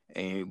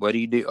 and what do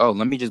you do? Oh,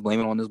 let me just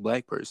blame it on this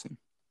black person.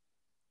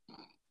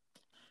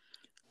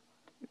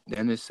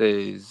 Then it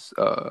says,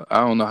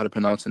 I don't know how to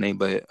pronounce the name,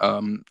 but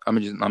I'm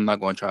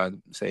not going to try to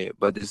say it.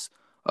 But this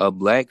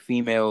black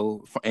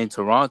female in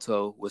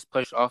Toronto was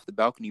pushed off the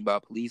balcony by a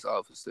police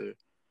officer,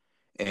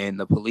 and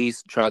the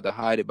police tried to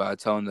hide it by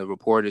telling the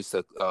reporters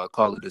to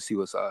call it a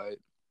suicide.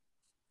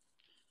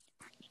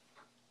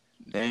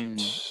 Then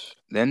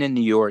in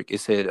New York, it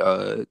said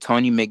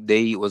Tony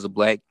McDade was a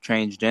black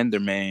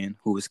transgender man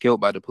who was killed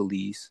by the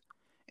police,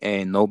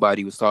 and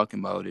nobody was talking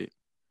about it.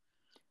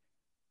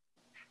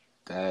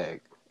 Dang.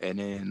 And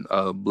then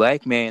a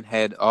black man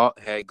had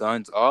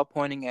guns all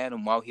pointing at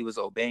him while he was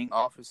obeying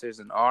officers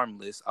and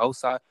armless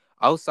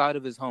outside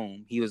of his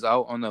home. He was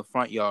out on the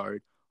front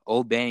yard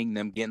obeying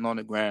them, getting on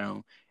the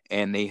ground,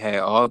 and they had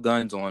all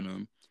guns on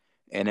him.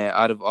 And then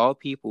out of all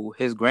people,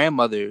 his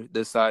grandmother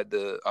decided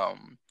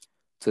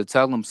to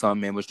tell him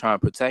something and was trying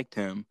to protect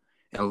him.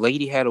 And the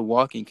lady had a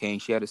walking cane,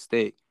 she had a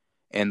stick,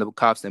 and the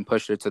cops then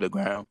pushed her to the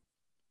ground.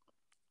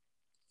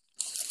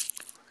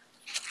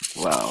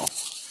 Wow.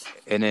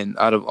 And then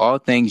out of all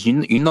things,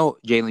 you know,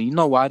 Jalen, you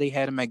know why they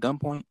had him at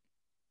gunpoint?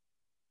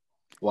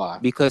 Why?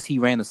 Because he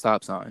ran a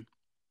stop sign.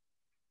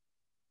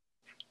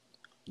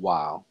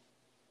 Wow.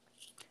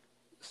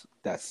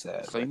 That's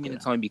sad. So you mean to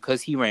tell me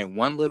because he ran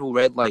one little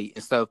red light,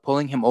 instead of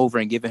pulling him over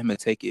and giving him a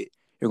ticket,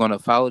 you're going to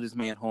follow this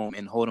man home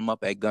and hold him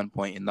up at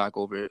gunpoint and knock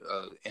over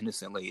an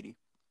innocent lady?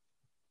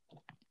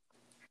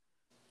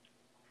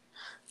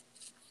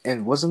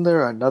 And wasn't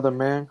there another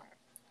man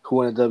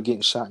who ended up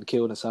getting shot and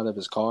killed inside of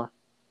his car?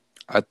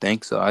 I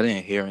think so. I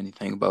didn't hear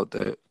anything about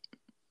that.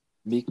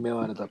 Meek Mill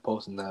ended up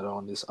posting that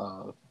on his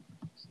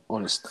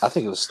I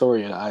think it was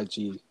story on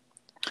IG.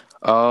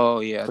 Oh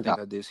yeah, I think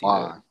I did see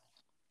that.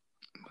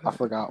 I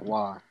forgot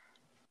why.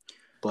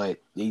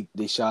 But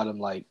they shot him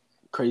like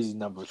crazy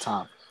number of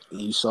times.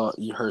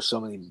 You heard so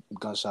many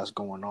gunshots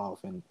going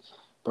off, and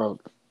bro,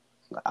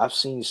 I've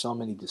seen so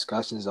many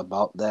discussions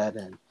about that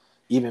and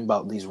even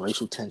about these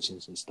racial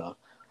tensions and stuff.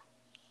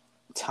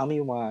 Tell me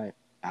why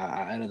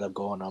I ended up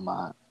going on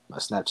my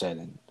Snapchat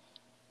and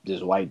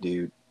this white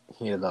dude,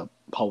 he ended up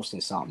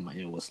posting something and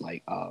it was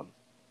like,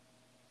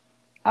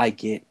 I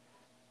get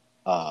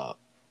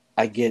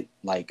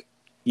like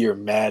you're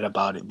mad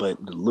about it,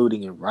 but the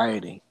looting and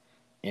rioting,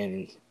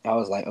 and I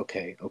was like,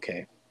 okay,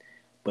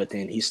 but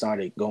then he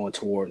started going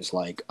towards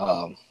like,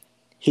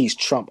 he's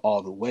Trump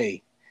all the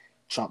way,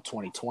 Trump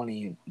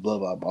 2020 and blah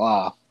blah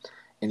blah,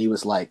 and he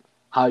was like,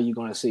 how are you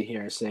going to sit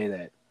here and say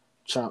that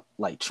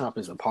Trump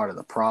is a part of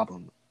the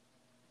problem,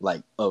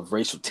 like of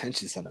racial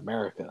tensions in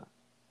America?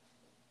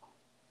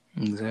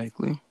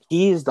 Exactly.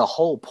 He is the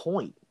whole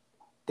point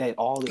that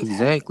all this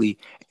exactly.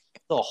 Happened.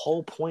 the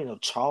whole point of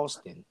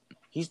Charleston.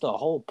 He's the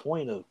whole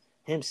point of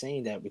him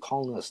saying that we're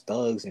calling us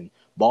thugs and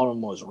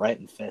Baltimore's rat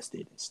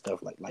infested and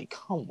stuff like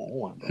come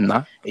on, bro.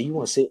 Nah, And you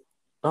want to say,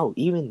 bro,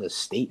 even the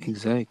statement,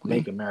 exactly.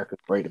 "Make America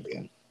Great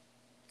Again."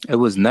 It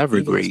was never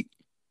Even great.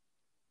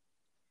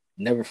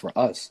 never for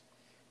us.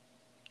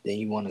 Then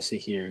you want to sit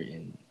here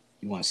and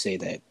you want to say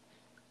that,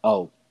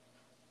 oh,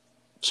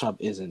 Trump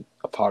isn't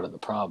a part of the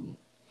problem.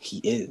 He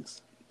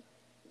is.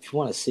 If you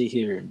want to sit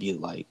here and be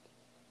like,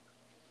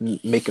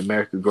 "Make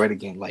America Great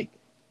Again," like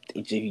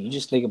you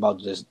just think about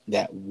just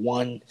that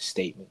one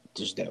statement,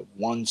 just that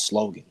one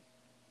slogan.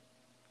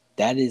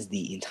 That is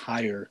the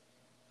entire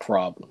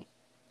problem.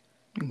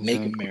 Exactly.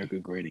 Make America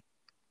Great Again.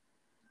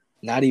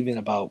 Not even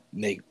about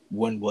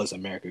when was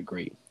America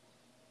great.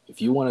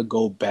 If you want to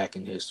go back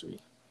in history,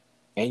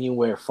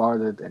 anywhere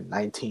farther than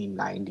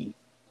 1990,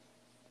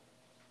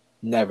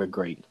 never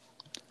great.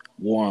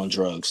 War on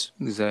drugs,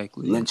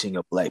 Exactly. lynching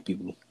of black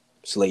people,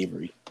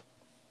 slavery.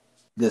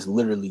 There's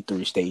literally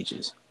 3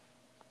 stages.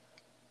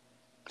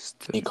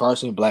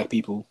 Incarcerating black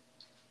people,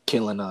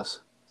 killing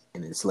us,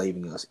 and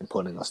enslaving us and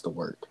putting us to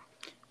work.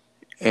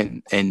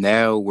 And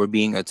now we're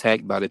being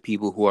attacked by the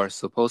people who are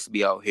supposed to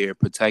be out here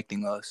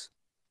protecting us.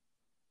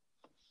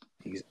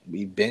 It's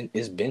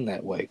been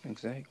that way.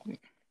 Exactly.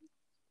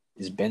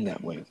 It's been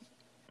that way.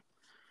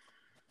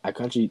 Our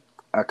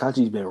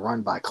country's been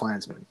run by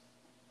Klansmen,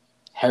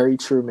 Harry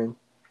Truman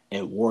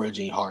and Warren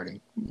G.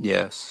 Harding.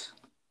 Yes.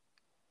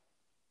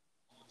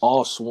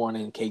 All sworn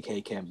in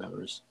KKK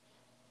members.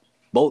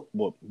 Both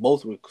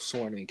were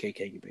sworn in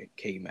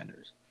KKK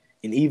members,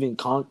 and even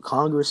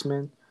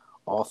congressmen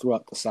all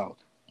throughout the South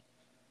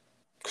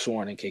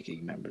sworn in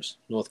KKK members.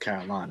 North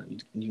Carolina,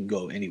 you can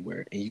go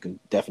anywhere and you can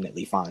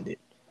definitely find it.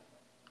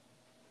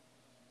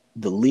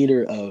 The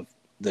leader of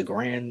the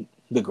Grand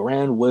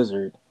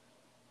Wizard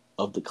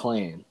of the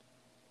Klan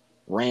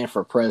ran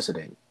for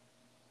president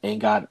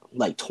and got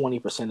like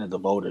 20% of the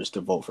voters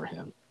to vote for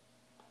him.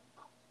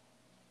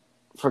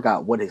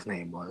 Forgot what his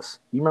name was.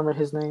 You remember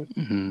his name?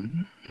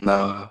 Mm-hmm.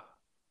 No.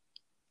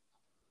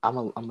 I'm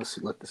gonna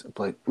look this up.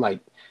 Like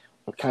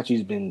the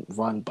country's been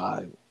run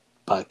by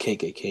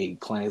KKK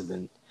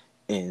Klansmen,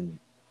 and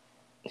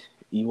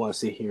you want to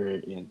sit here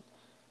and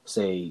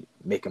say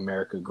 "Make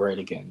America Great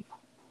Again"?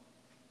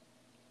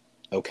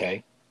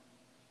 Okay,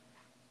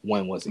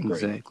 when was it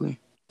great? Exactly.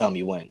 Tell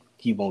me when.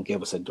 He won't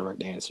give us a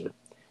direct answer.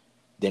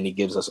 Then he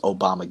gives us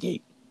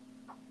Obamagate.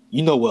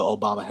 You know what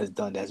Obama has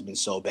done that's been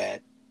so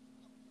bad.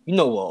 You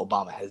know what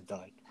Obama has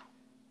done.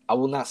 I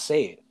will not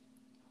say it,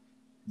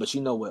 but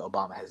you know what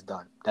Obama has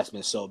done that's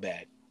been so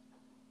bad.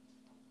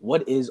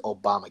 What is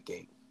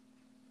Obamagate?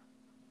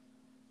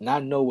 And I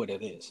know what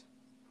it is.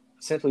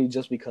 Simply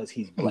just because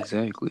he's black.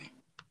 Exactly.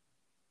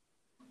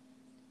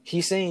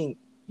 He's saying,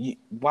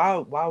 why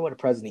would a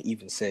president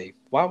even say,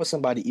 why would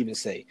somebody even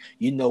say,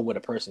 you know what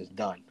a person's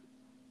done?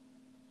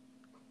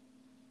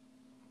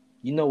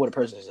 You know what a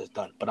person has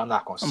done, but I'm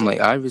not going to say I'm like,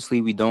 it.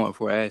 obviously we don't if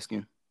we're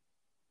asking.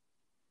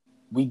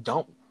 We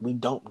don't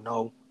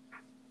know.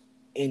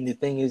 And the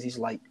thing is, he's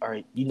like, all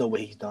right, you know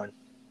what he's done.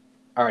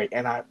 All right,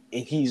 and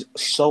he's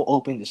so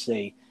open to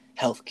say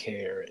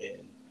healthcare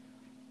and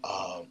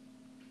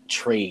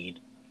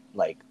trade,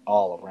 like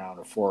all around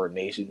the foreign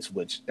nations,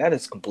 which that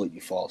is completely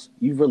false.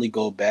 You really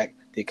go back,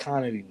 the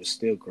economy was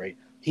still great.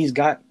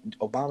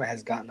 Obama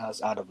has gotten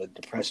us out of a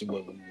depression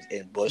when we was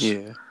in Bush.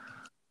 Yeah.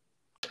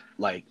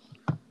 Like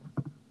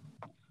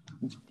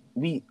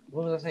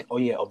what was I saying? Oh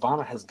yeah,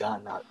 Obama has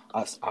gotten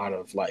us out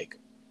of like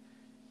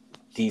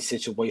the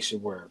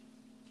situation where,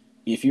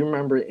 if you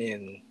remember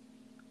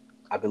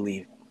I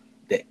believe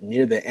that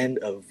near the end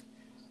of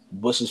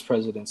Bush's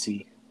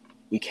presidency,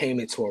 we came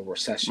into a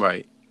recession.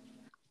 Right.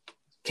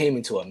 Came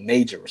into a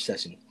major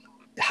recession.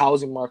 The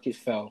housing market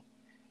fell.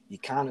 The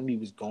economy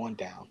was going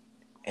down.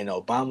 And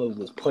Obama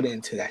was put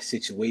into that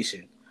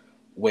situation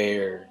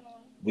where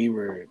we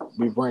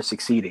weren't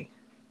succeeding.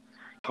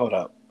 Hold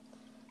up.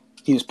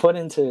 He was put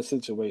into a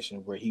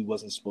situation where he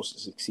wasn't supposed to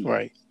succeed.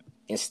 Right.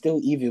 And still,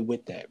 even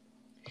with that,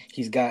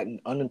 he's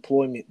gotten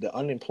unemployment. The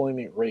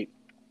unemployment rate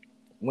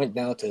went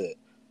down to,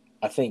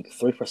 I think,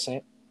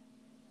 3%.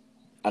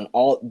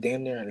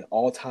 Damn near an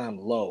all-time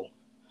low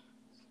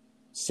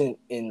since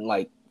in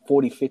like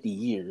 40, 50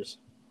 years.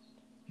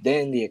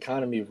 Then the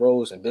economy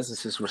rose and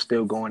businesses were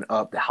still going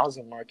up. The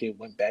housing market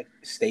went back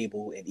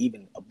stable and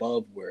even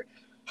above where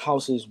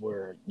houses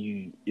were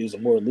it was a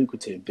more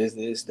lucrative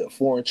business. The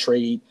foreign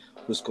trade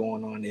was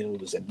going on and it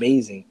was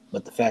amazing.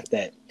 But the fact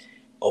that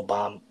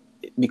Obama,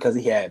 because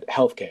he had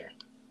health care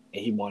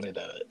and he wanted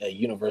a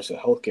universal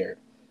health care,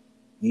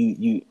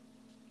 you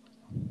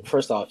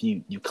first off,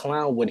 you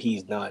clown what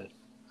he's done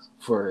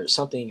for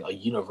something, a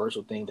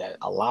universal thing that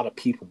a lot of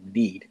people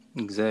need.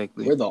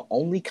 Exactly. We're the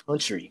only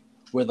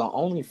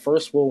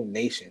first world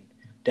nation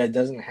that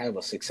doesn't have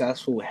a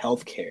successful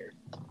healthcare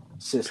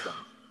system.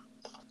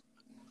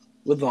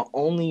 We're the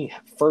only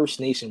first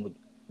nation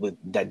with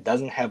that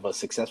doesn't have a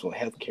successful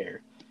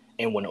healthcare.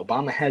 And when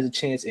Obama has a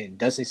chance and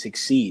doesn't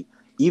succeed,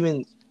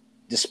 even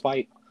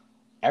despite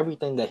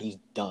everything that he's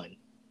done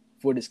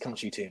for this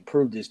country to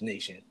improve this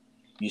nation,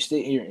 You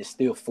sit here and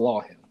still flaw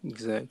him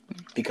Exactly.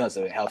 because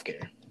of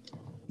healthcare.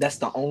 That's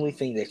the only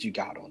thing that you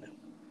got on him.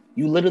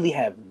 You literally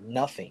have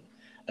nothing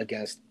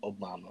against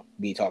Obama.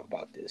 We talk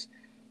about this.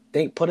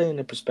 Put it in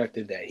the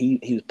perspective that he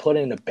was put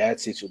in a bad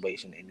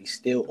situation and he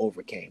still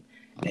overcame.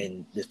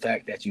 And the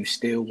fact that you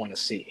still want to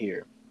sit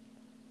here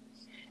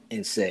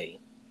and say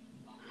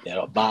that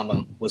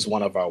Obama was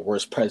one of our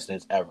worst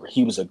presidents ever.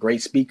 He was a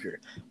great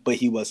speaker, but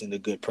he wasn't a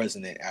good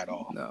president at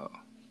all. No.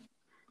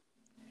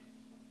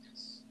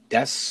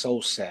 That's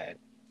so sad.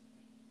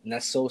 And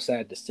that's so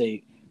sad to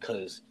say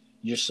because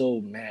you're so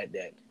mad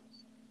that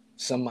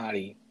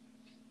somebody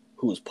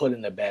who was put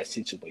in a bad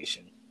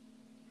situation,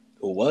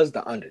 who was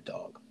the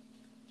underdog,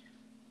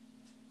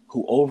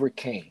 who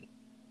overcame,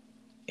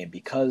 and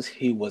because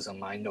he was a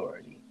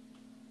minority,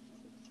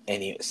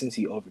 and since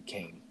he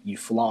overcame, you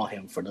flaw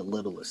him for the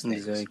littlest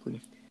things.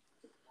 Exactly.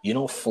 You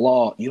don't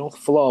flaw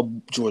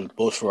George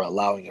Bush for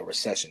allowing a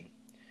recession.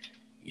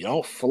 You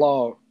don't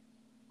flaw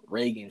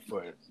Reagan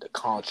for the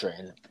Contra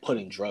and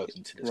putting drugs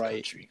into this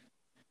country.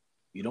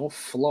 You don't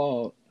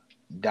flaw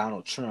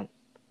Donald Trump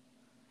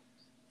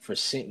for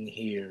sitting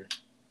here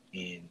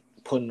and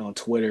putting on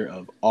Twitter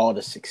of all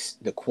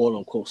the quote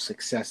unquote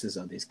successes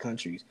of these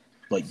countries,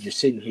 but you're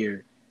sitting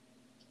here.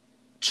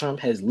 Trump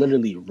has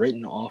literally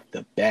written off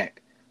the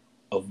back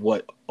of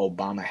what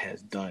Obama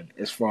has done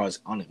as far as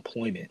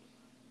unemployment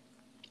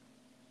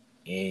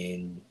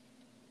in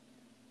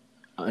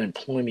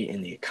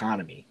the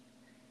economy.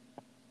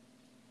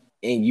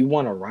 And you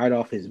want to write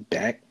off his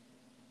back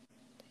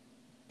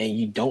and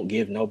you don't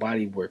give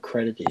nobody where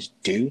credit is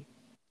due.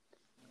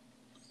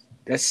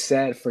 That's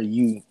sad for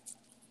you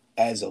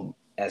as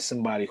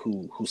somebody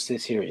who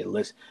sits here and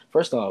listens.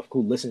 First off,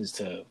 who listens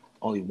to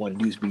only one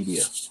news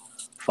media,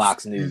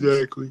 Fox News.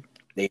 Exactly.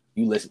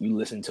 You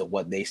listen to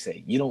what they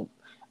say. You don't.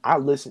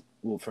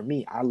 For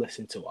me, I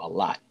listen to a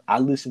lot. I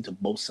listen to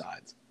both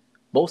sides.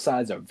 Both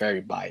sides are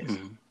very biased.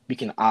 Mm-hmm. We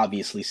can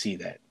obviously see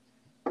that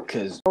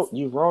because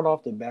you wrote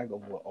off the back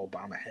of what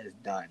Obama has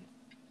done,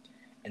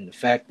 and the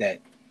fact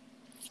that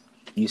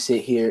you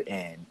sit here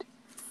and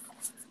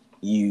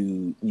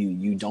you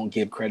don't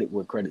give credit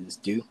where credit is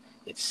due.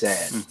 It's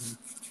sad. Mm-hmm.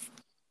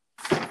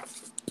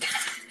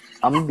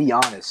 I'm gonna be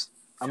honest.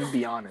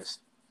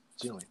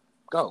 Julian,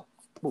 go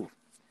move.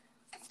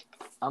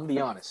 I'm gonna be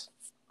honest.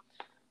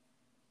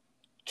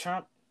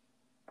 Trump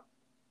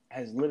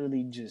has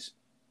literally just.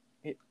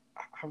 I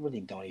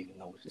really don't even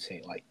know what to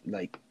say.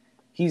 Like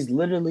he's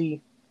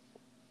literally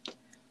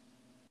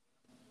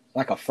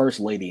like a first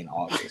lady in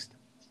August.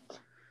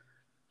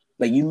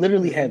 Like you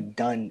literally have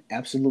done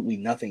absolutely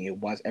nothing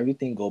and watched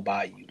everything go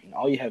by you, and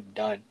all you have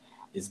done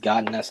is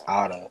gotten us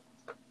out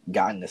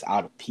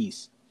of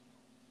peace.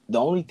 The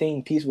only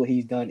thing peaceful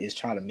he's done is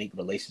try to make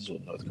relations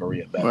with North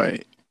Korea better.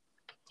 Right.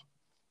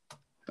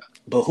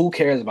 But who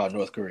cares about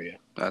North Korea?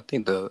 I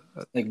think the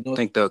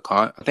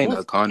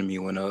economy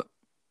went up.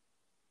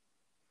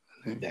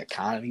 The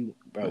economy,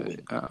 bro. I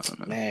don't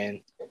know.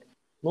 Man,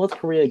 North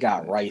Korea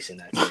got rice and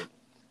that's it.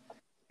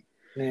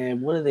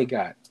 Man, what do they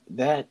got?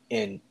 That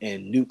and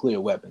nuclear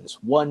weapons.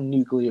 One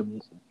nuclear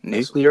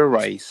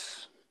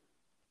rice.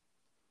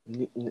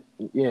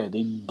 Yeah,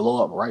 they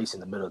blow up rice in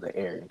the middle of the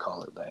air and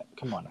call it that.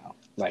 Come on now.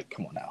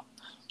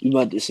 You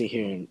about to sit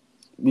here and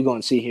we're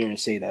going to sit here and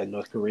say that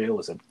North Korea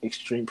was an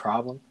extreme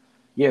problem?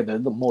 Yeah, they're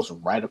the most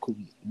radical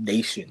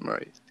nation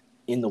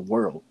in the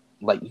world.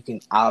 Like, you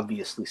can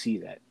obviously see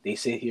that. They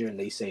sit here and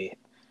they say,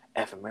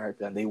 F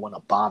America, and they want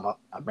to bomb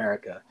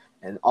America.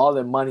 And all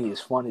their money is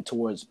funded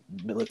towards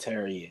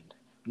military and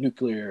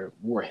nuclear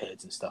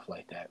warheads and stuff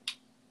like that.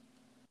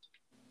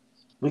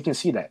 We can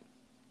see that.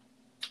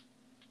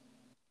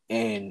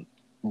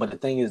 But the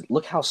thing is,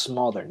 look how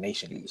small their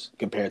nation is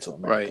compared to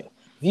America. Right.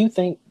 If you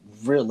think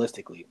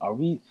realistically, are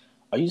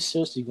you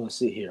seriously going to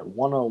sit here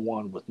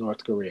one-on-one with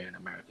North Korea and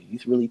America? You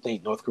really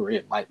think North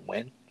Korea might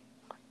win?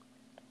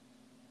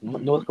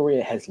 North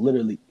Korea has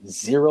literally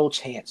zero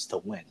chance to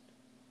win.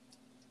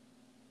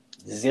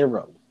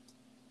 Zero.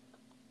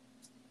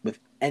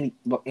 And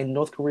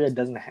North Korea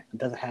doesn't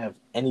have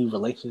any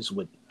relations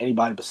with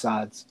anybody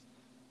besides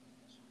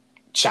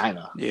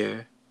China.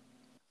 Yeah.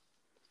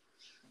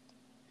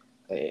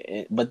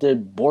 But they're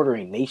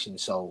bordering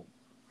nations, so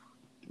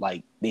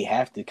like they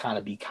have to kind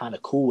of be kind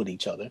of cool with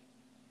each other.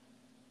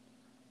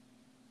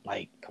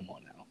 Like, come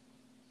on now.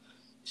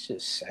 It's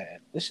just sad.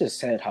 It's just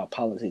sad how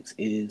politics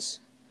is.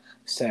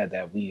 Sad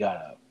that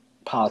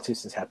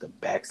politicians have to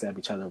backstab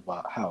each other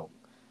about how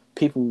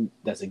people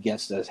that's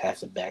against us have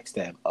to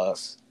backstab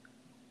us,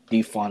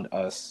 defund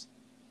us,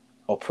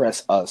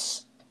 oppress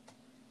us,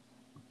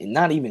 and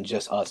not even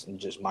just us, and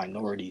just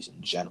minorities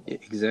in general.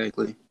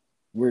 Exactly.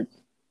 We're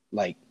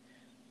like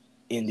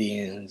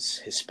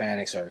Indians,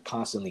 Hispanics are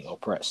constantly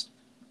oppressed.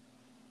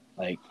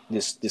 Like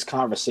this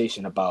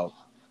conversation about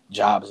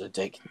jobs are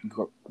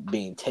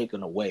being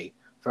taken away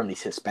from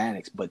these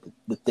Hispanics, but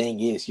the thing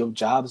is, you're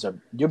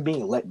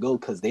being let go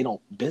because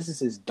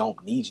businesses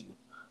don't need you.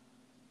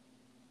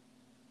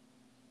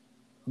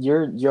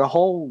 Your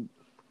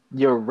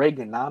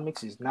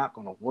Reaganomics is not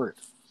going to work.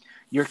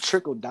 Your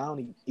trickle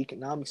down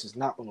economics is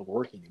not going to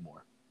work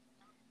anymore.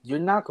 You're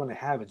not going to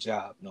have a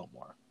job no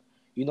more.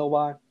 You know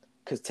why?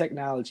 Because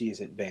technology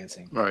is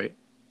advancing. Right.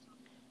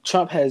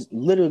 Trump he's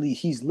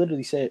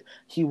literally said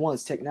he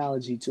wants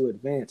technology to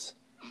advance.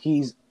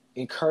 He's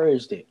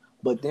encouraged it.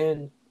 But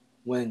then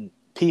when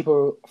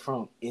people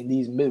from in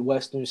these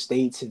Midwestern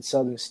states and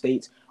Southern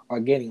states are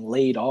getting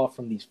laid off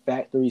from these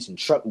factories, and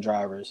truck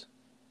drivers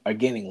are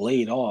getting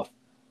laid off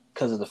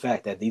because of the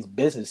fact that these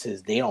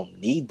businesses, they don't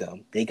need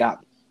them. They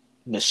got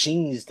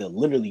machines to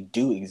literally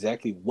do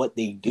exactly what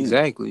they do.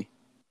 Exactly.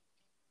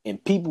 And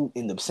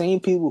the same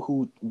people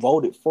who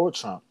voted for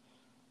Trump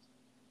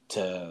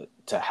to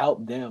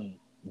help them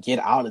get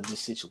out of this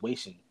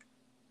situation,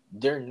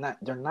 they're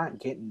not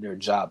getting their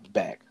jobs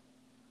back.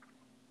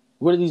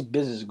 What are these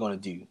businesses going to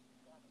do?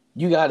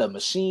 You got a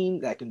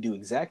machine that can do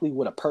exactly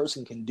what a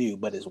person can do,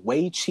 but is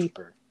way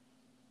cheaper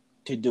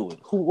to do it.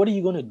 What are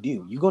you going to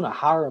do? You're going to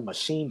hire a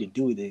machine to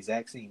do the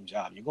exact same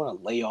job. You're going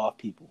to lay off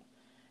people.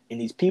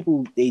 And these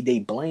people, they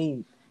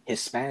blame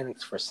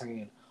Hispanics for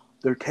saying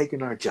they're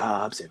taking our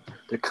jobs and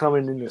they're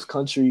coming in this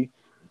country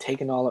and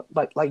taking all of,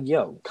 like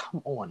yo,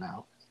 come on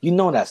now. You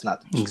know that's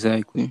not the truth.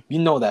 Exactly. You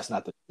know that's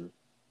not the truth.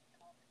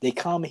 They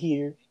come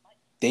here,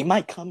 they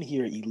might come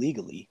here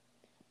illegally,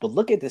 but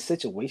look at the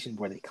situation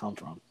where they come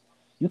from.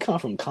 You come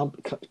from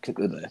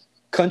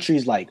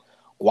countries like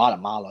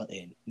Guatemala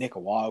and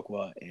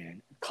Nicaragua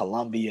and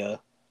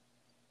Colombia,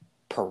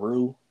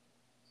 Peru.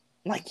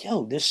 Like,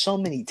 yo, there's so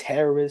many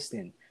terrorists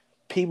and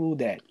people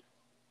that,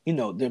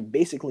 they're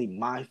basically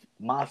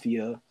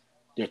mafia.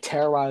 They're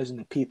terrorizing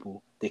the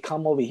people. They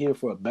come over here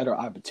for a better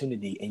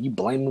opportunity, and you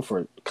blame them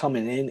for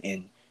coming in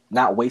and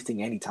not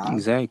wasting any time.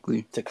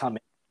 Exactly. To come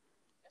in.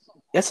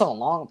 It's a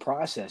long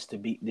process to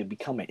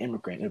become an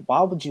immigrant. And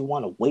why would you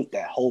want to wait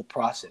that whole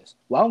process?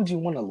 Why would you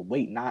want to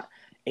wait not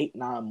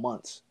 8-9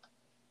 months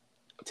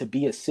to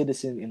be a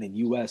citizen in the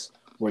U.S.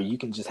 where you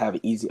can just have an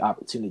easy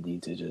opportunity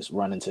to just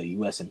run into the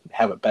U.S. and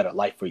have a better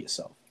life for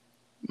yourself?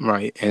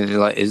 Right.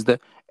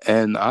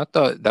 And I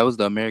thought that was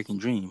the American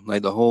dream.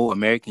 Like the whole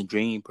American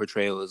dream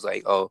portrayal is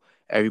like, oh,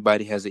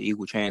 everybody has an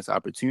equal chance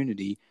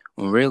opportunity,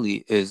 when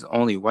really it's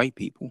only white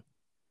people.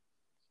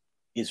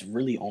 It's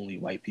really only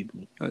white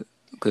people.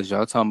 Because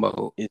y'all talking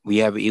about we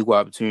have an equal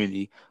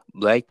opportunity.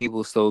 Black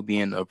people still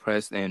being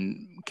oppressed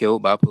and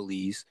killed by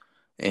police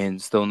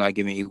and still not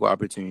given equal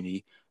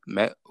opportunity.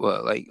 Mexicans,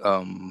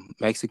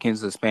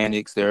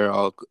 Hispanics,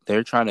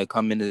 they're trying to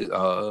come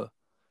into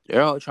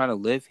they're all trying to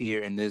live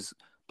here in this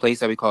place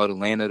that we call the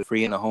land of the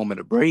free and the home of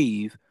the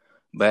brave,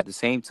 but at the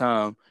same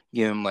time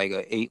give them like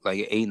an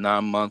 8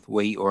 9 month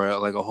wait, or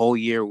like a whole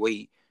year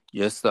wait,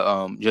 just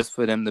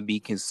for them to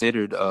be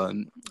considered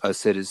a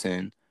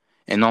citizen.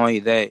 And not only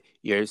that,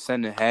 you're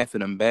sending half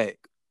of them back.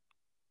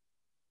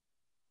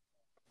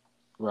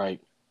 Right.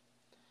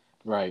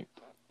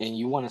 And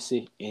you want to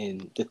see,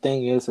 and the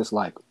thing is, it's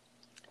like,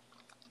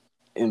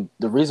 and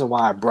the reason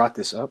why I brought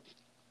this up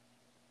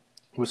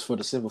was for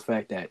the simple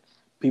fact that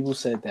people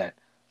said that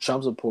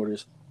Trump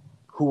supporters,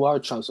 who are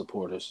Trump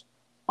supporters,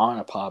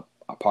 aren't a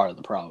part of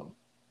the problem.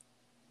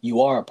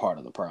 You are a part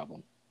of the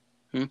problem.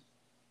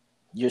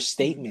 Your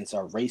statements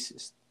are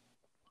racist.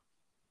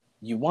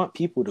 You want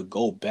people to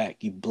go back.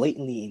 You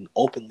blatantly and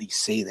openly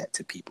say that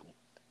to people.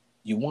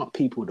 You want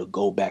people to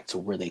go back to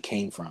where they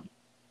came from.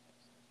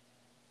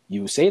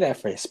 You say that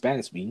for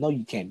Hispanics, but you know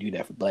you can't do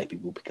that for black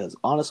people, because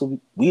honestly,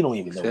 we don't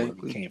even know where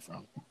we came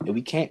from. And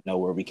we can't know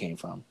where we came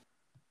from.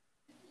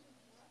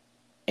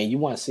 And you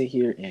want to sit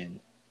here and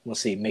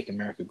say make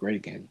America great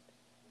again.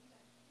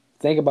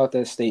 Think about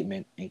that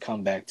statement and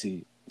come back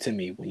to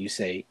me when you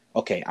say,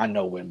 okay, I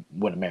know when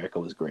America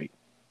was great.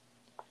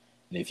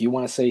 And if you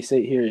want to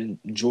sit here in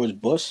George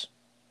Bush,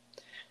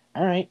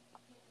 all right,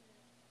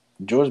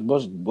 George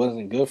Bush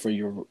wasn't good for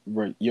your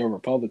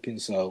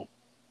Republicans, so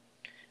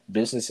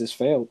businesses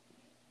failed.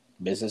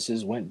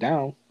 Businesses went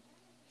down.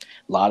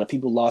 A lot of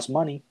people lost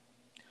money.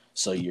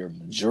 So your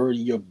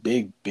majority of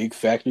big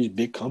factories,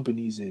 big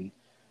companies, and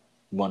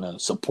want to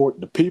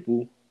support the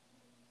people,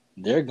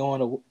 they're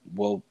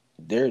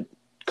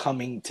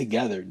coming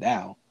together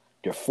now.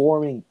 They're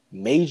forming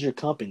major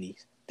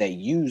companies that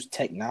use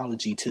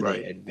technology to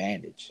their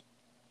advantage.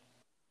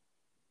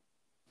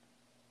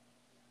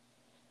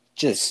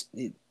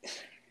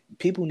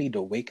 People need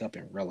to wake up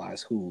and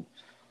realize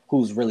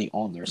who's really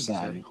on their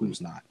side and who's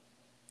not.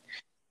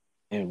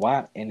 And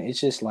why? And it's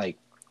just like,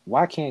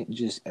 why can't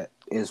just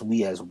as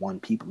we as one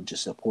people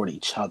just support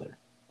each other?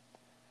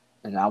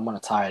 And I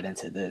want to tie it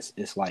into this.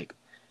 It's like,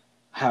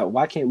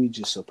 why can't we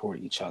just support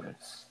each other?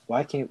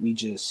 Why can't we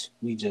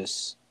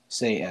just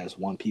say as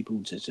one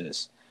people to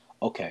just,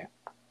 okay,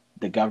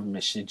 the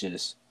government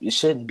it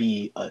shouldn't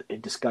be a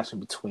discussion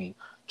between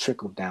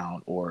trickle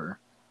down or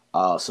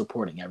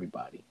supporting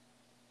everybody.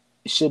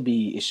 It should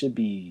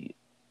be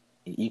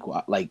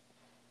equal. Like,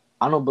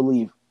 I don't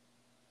believe,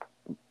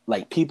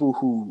 like, people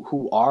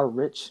who are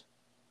rich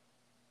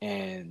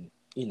and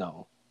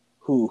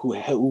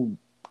who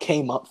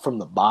came up from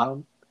the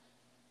bottom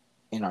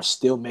and are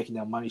still making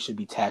their money should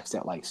be taxed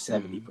at like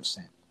 70%.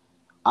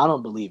 I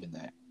don't believe in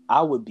that.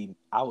 I would be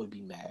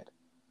mad,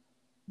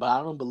 but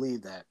I don't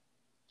believe that.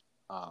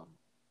 I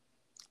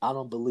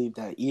don't believe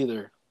that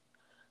either.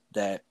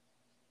 That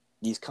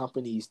these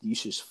companies, you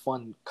should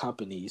fund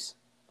companies,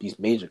 these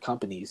major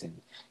companies,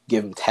 and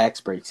give them tax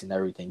breaks and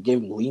everything,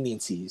 give them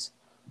leniencies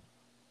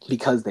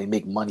because they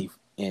make money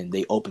and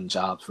they open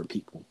jobs for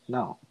people.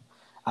 No,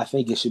 I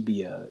think it should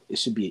be an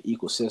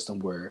equal system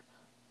where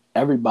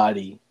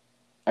everybody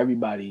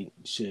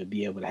should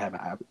be able to have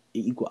an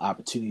equal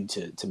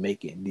opportunity to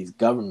make it. And these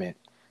government,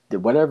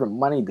 whatever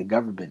money the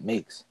government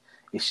makes,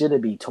 it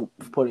shouldn't be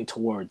putting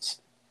towards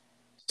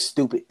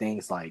stupid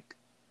things like,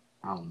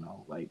 I don't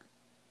know, like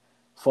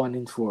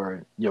funding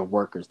for your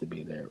workers to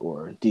be there,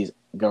 or these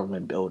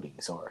government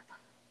buildings, or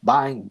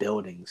buying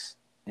buildings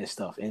and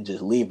stuff and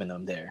just leaving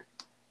them there,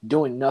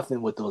 doing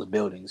nothing with those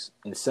buildings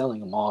and selling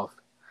them off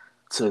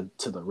to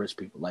the rich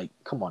people. Like,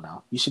 come on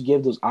now, you should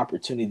give those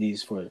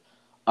opportunities for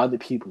other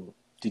people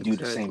to do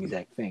the same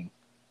exact thing.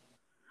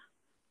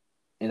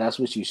 And that's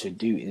what you should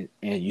do.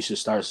 And you should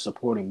start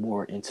supporting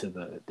more into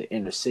the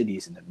inner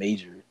cities and the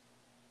major,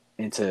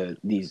 into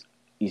these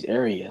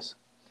areas,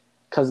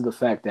 because of the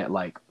fact that,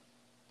 like,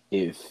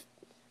 if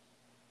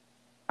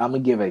I'm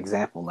gonna give an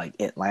example, like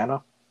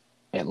Atlanta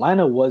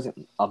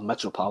wasn't a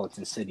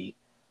metropolitan city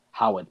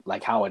how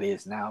it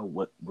is now,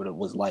 what it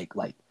was like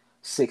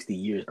 60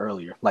 years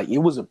earlier. Like, it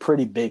was a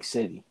pretty big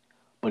city,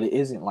 but it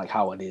isn't like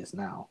how it is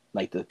now.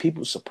 Like, the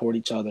people support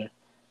each other.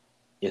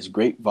 It's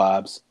great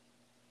vibes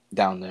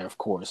down there, of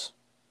course.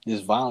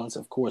 There's violence,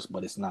 of course,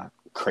 but it's not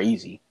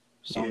crazy.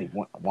 It's only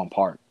one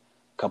part,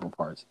 couple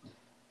parts.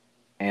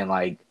 And,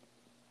 like,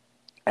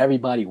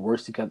 everybody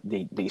works together.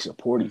 They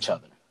support each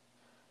other.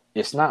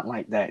 It's not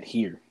like that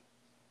here,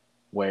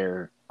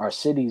 where our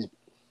cities,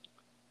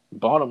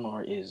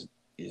 Baltimore is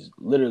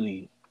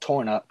literally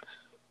torn up.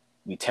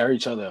 We tear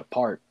each other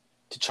apart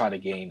to try to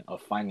gain a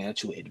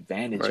financial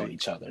advantage on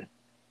each other.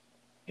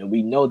 And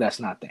we know that's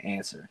not the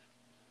answer.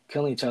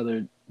 Killing each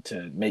other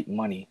to make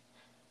money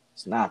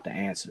is not the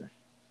answer.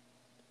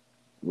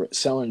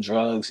 Selling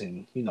drugs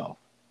and,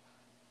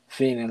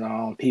 feeding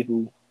our own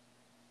people,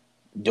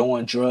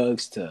 doing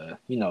drugs to,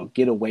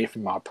 get away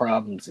from our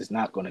problems is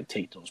not going to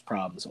take those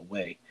problems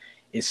away.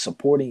 It's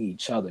supporting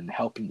each other and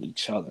helping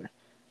each other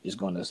is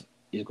going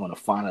to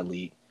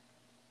finally,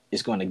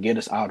 it's going to get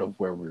us out of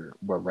where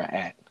we're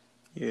at.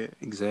 Yeah,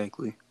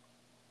 exactly.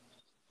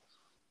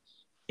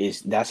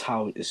 That's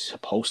how it's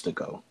supposed to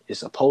go.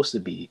 It's supposed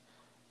to be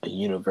a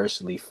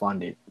universally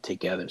funded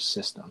together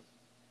system.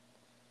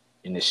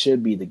 And it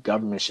should be, the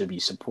government should be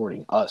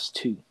supporting us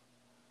too.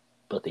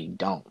 But they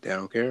don't. They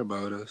don't care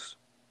about us.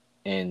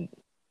 And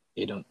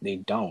they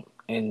don't.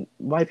 And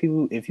white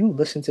people, if you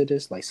listen to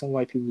this, like, some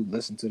white people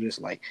listen to this,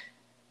 like,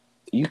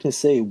 you can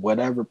say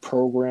whatever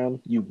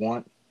program you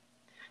want,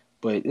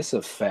 but it's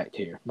a fact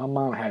here. My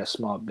mom had a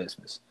small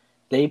business.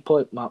 They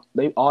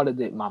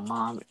audited my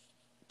mom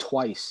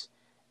twice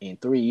in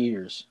 3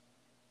 years.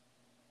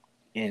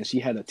 And she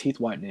had a teeth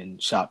whitening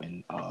shop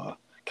and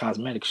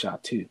cosmetic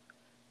shop too.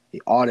 They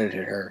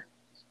audited her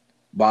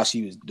while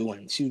she was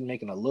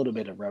making a little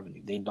bit of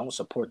revenue. They don't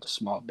support the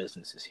small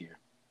businesses here.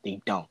 They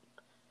don't.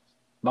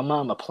 My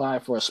mom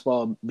applied for a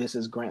small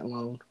business grant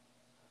loan,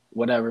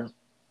 whatever.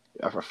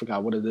 I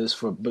forgot what it is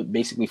for, but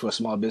basically for a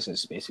small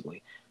business.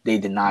 Basically, they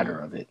denied her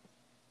of it.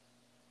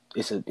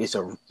 It's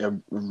a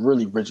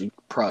really rigid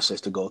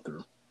process to go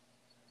through.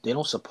 They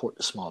don't support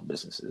the small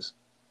businesses.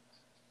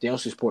 They don't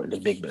support the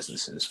big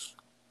businesses.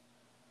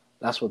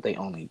 That's what they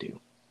only do.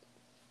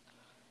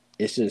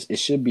 It's just it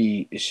should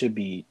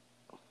be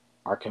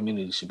our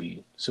community should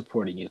be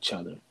supporting each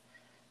other,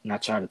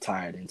 not try to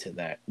tie it into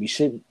that. We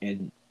shouldn't,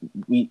 and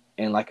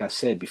like I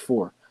said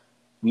before,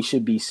 we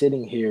should be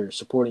sitting here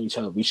supporting each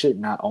other. We should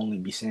not only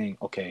be saying,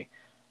 okay,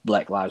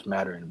 Black Lives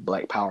Matter and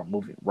Black Power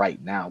movement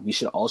right now. We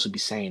should also be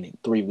saying it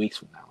 3 weeks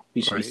from now.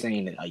 We should be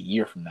saying it a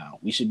year from now.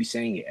 We should be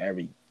saying it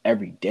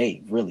every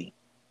day, really.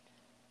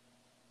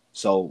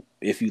 So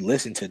if you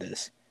listen to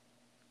this,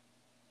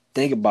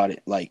 think about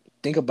it. Like,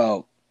 think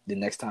about the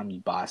next time you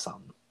buy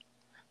something.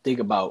 Think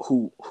about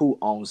who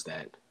owns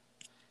that.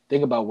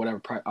 Think about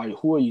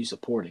who are you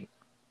supporting.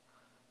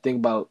 Think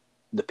about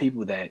the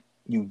people that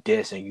you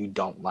diss and you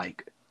don't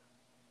like.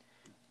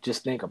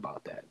 Just think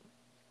about that.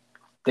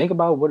 Think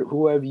about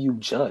whoever you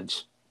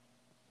judge.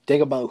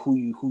 Think about who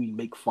you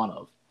make fun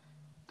of.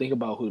 Think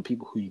about the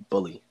people who you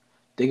bully.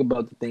 Think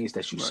about the things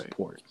that you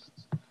support.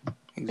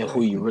 Exactly. And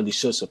who you really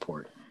should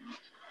support.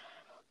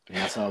 And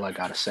that's all I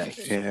gotta say.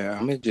 Yeah,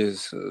 I'm gonna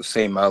just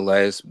say my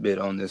last bit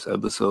on this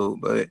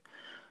episode, but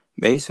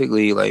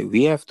basically, like,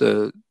 we have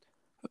to.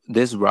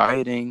 This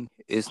rioting,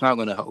 it's not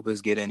gonna help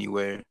us get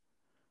anywhere,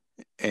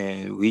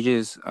 and we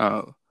just,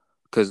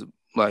 cause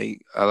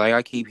like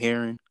I keep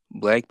hearing,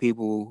 Black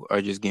people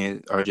are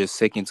just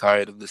sick and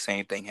tired of the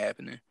same thing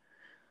happening.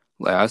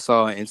 Like, I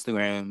saw on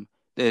Instagram,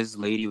 this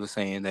lady was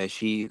saying that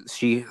she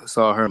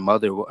saw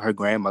her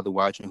grandmother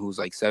watching, who's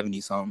like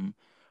 70 something.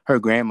 Her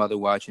grandmother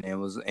watching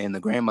and the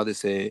grandmother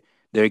said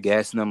they're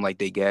gassing them like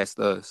they gassed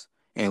us.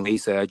 And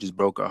Lisa said, I just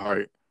broke her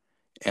heart.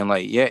 And,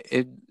 like, yeah,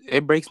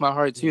 it breaks my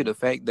heart too. The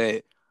fact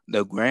that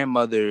the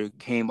grandmother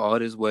came all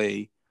this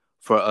way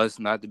for us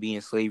not to be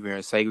in slavery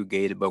and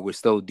segregated, but we're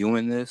still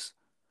doing this.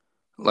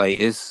 Like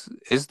this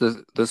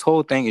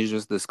whole thing is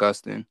just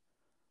disgusting.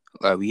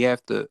 Like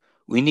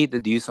we need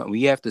to do something.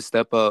 We have to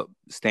step up,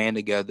 stand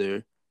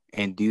together,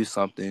 and do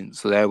something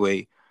so that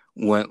way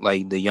when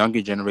like the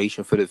younger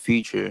generation for the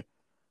future,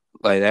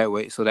 like that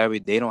way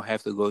they don't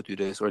have to go through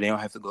this or they don't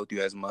have to go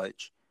through as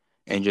much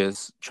and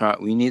just try.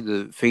 We need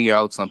to figure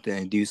out something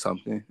and do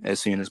something as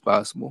soon as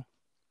possible.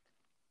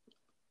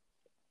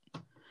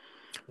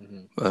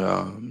 Mm-hmm. But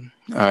all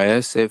right,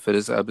 that's it for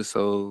this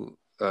episode.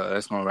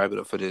 That's gonna wrap it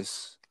up for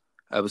this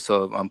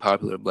episode of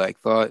Unpopular Black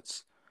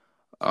Thoughts.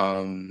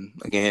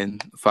 Again,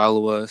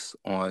 follow us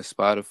on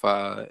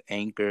Spotify,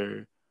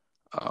 Anchor,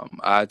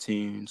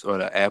 iTunes, or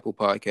the Apple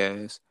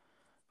Podcast.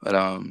 But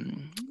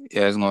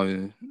yeah,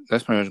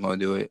 that's pretty much gonna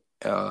do it.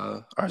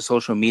 Our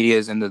social media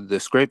is in the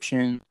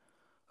description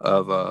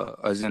of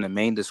is in the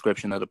main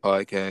description of the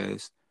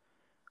podcast.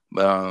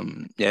 But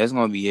yeah, that's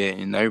gonna be it.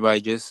 And everybody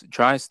just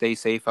try and stay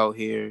safe out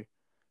here,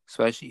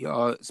 especially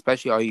all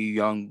you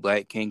young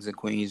Black kings and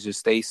queens. Just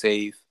stay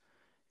safe.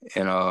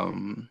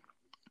 And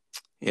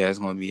yeah, that's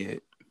gonna be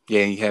it.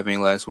 Yeah, you have any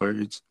last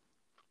words?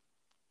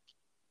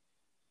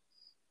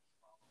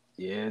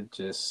 Yeah,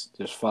 just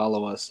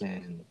follow us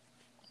and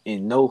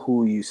know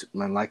who you.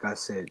 And like I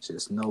said,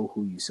 just know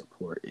who you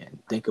support and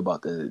think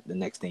about the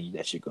next thing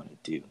that you're gonna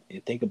do,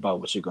 and think about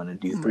what you're gonna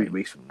do 3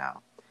 weeks from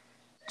now.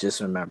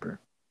 Just remember,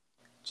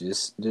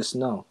 just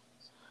know,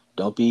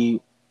 don't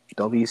be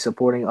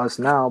supporting us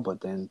now, but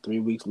then 3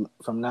 weeks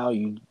from now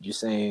you're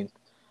saying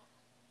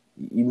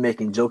you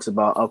making jokes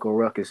about Uncle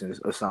Ruckus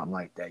or something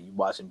like that. You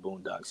watching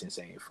Boondocks and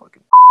saying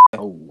fucking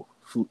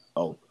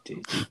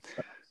dude.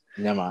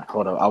 Never mind.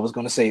 Hold up. I was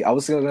gonna say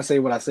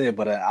what I said,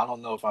 but I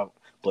don't know if I.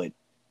 But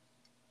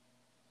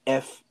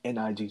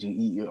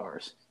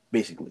FNIGGERs,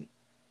 basically,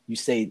 you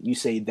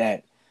say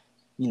that,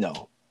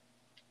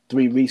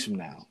 3 weeks from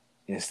now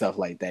and stuff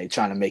like that,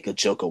 trying to make a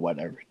joke or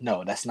whatever.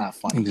 No, that's not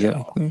funny at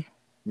all.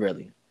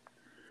 Really,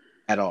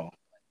 at all.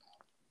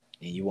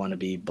 And you want to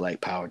be Black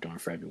Power during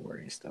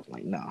February and stuff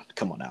like, no,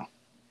 come on now,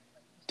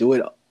 do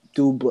it.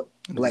 Do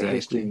Black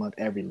History Month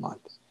every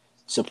month.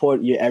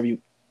 Support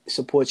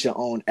your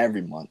own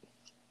every month.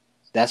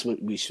 That's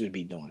what we should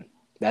be doing.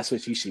 That's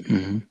what you should be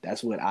doing.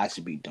 That's what I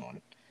should be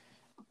doing.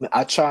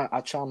 I try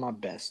my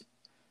best.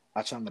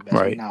 Right.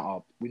 We're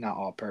not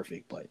all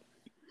perfect, but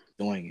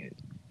doing it.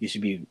 You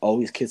should be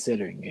always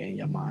considering it in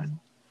your mind.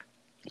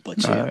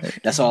 But yeah, right.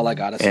 That's all I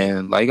gotta say.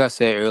 And like I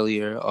said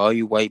earlier, all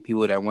you white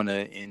people that want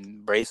to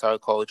embrace our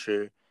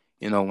culture,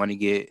 want to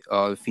get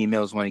all the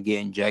females want to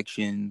get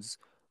injections,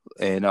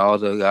 and all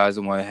the guys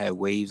that want to have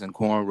waves and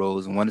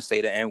cornrows and want to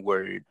say the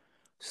N-word,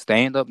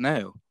 stand up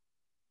now.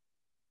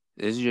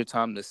 This is your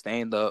time to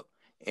stand up.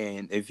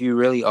 And if you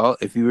really are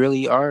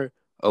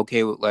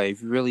okay with, like,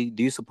 if you really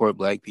do support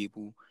Black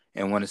people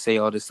and want to say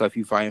all this stuff,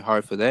 you fighting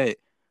hard for that.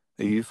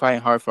 If you're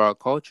fighting hard for our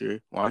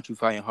culture, why aren't you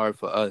fighting hard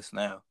for us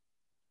now?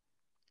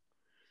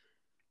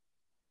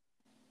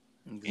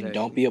 Exactly. And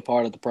don't be a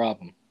part of the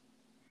problem.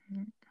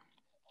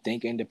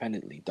 Think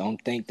independently.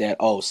 Don't think that,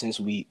 since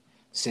we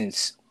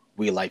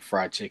like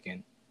fried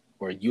chicken,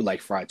 or you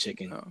like fried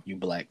chicken, no, you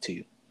Black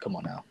too. Come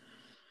on now.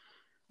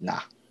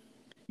 Nah.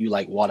 You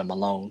like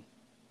watermelon.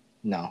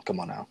 No, come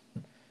on now.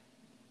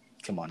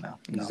 No,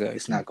 exactly.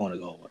 It's not going to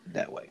go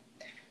that way.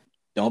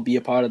 Don't be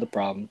a part of the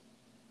problem.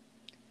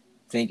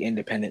 Think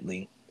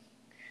independently.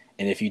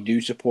 And if you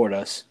do support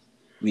us,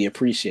 we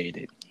appreciate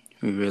it.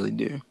 We really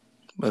do.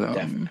 But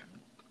definitely.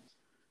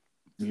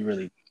 We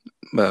really do.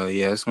 Well,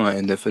 yeah, it's going to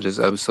end it for this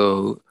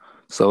episode.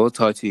 So we'll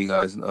talk to you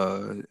guys.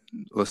 We'll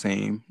talk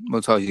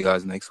to you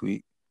guys next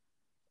week.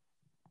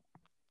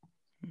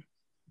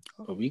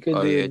 But we could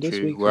do it this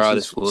week. We're out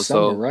of school,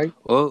 summer, so right?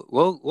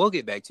 We'll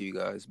get back to you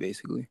guys.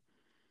 Basically,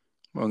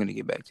 we're gonna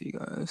get back to you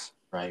guys.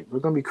 Right, we're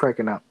gonna be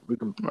cranking out. We're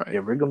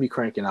gonna be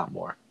cranking out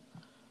more.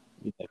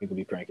 We think we're gonna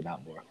be cranking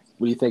out more.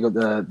 What do you think of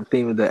the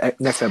theme of the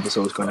next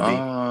episode is gonna be?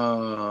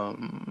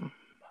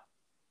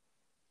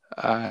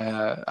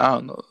 I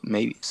don't know.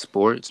 Maybe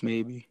sports.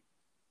 Maybe.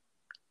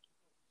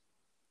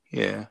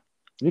 Yeah.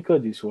 We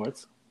could do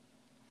sports.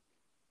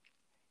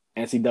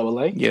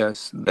 NCAA.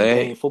 Yes,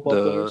 football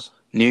players.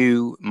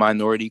 New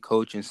minority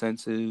coach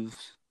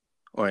incentives.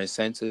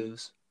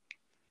 Definitely.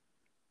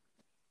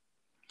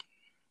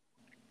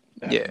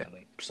 Yeah.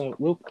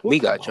 So we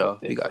got y'all.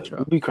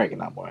 We'll be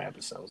cranking out more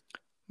episodes.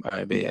 All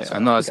right, but yeah, I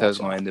know that's how it's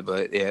going to end it,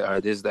 but yeah, all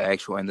right, this is the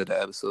actual end of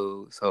the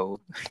episode. So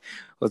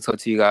we'll talk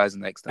to you guys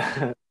next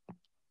time.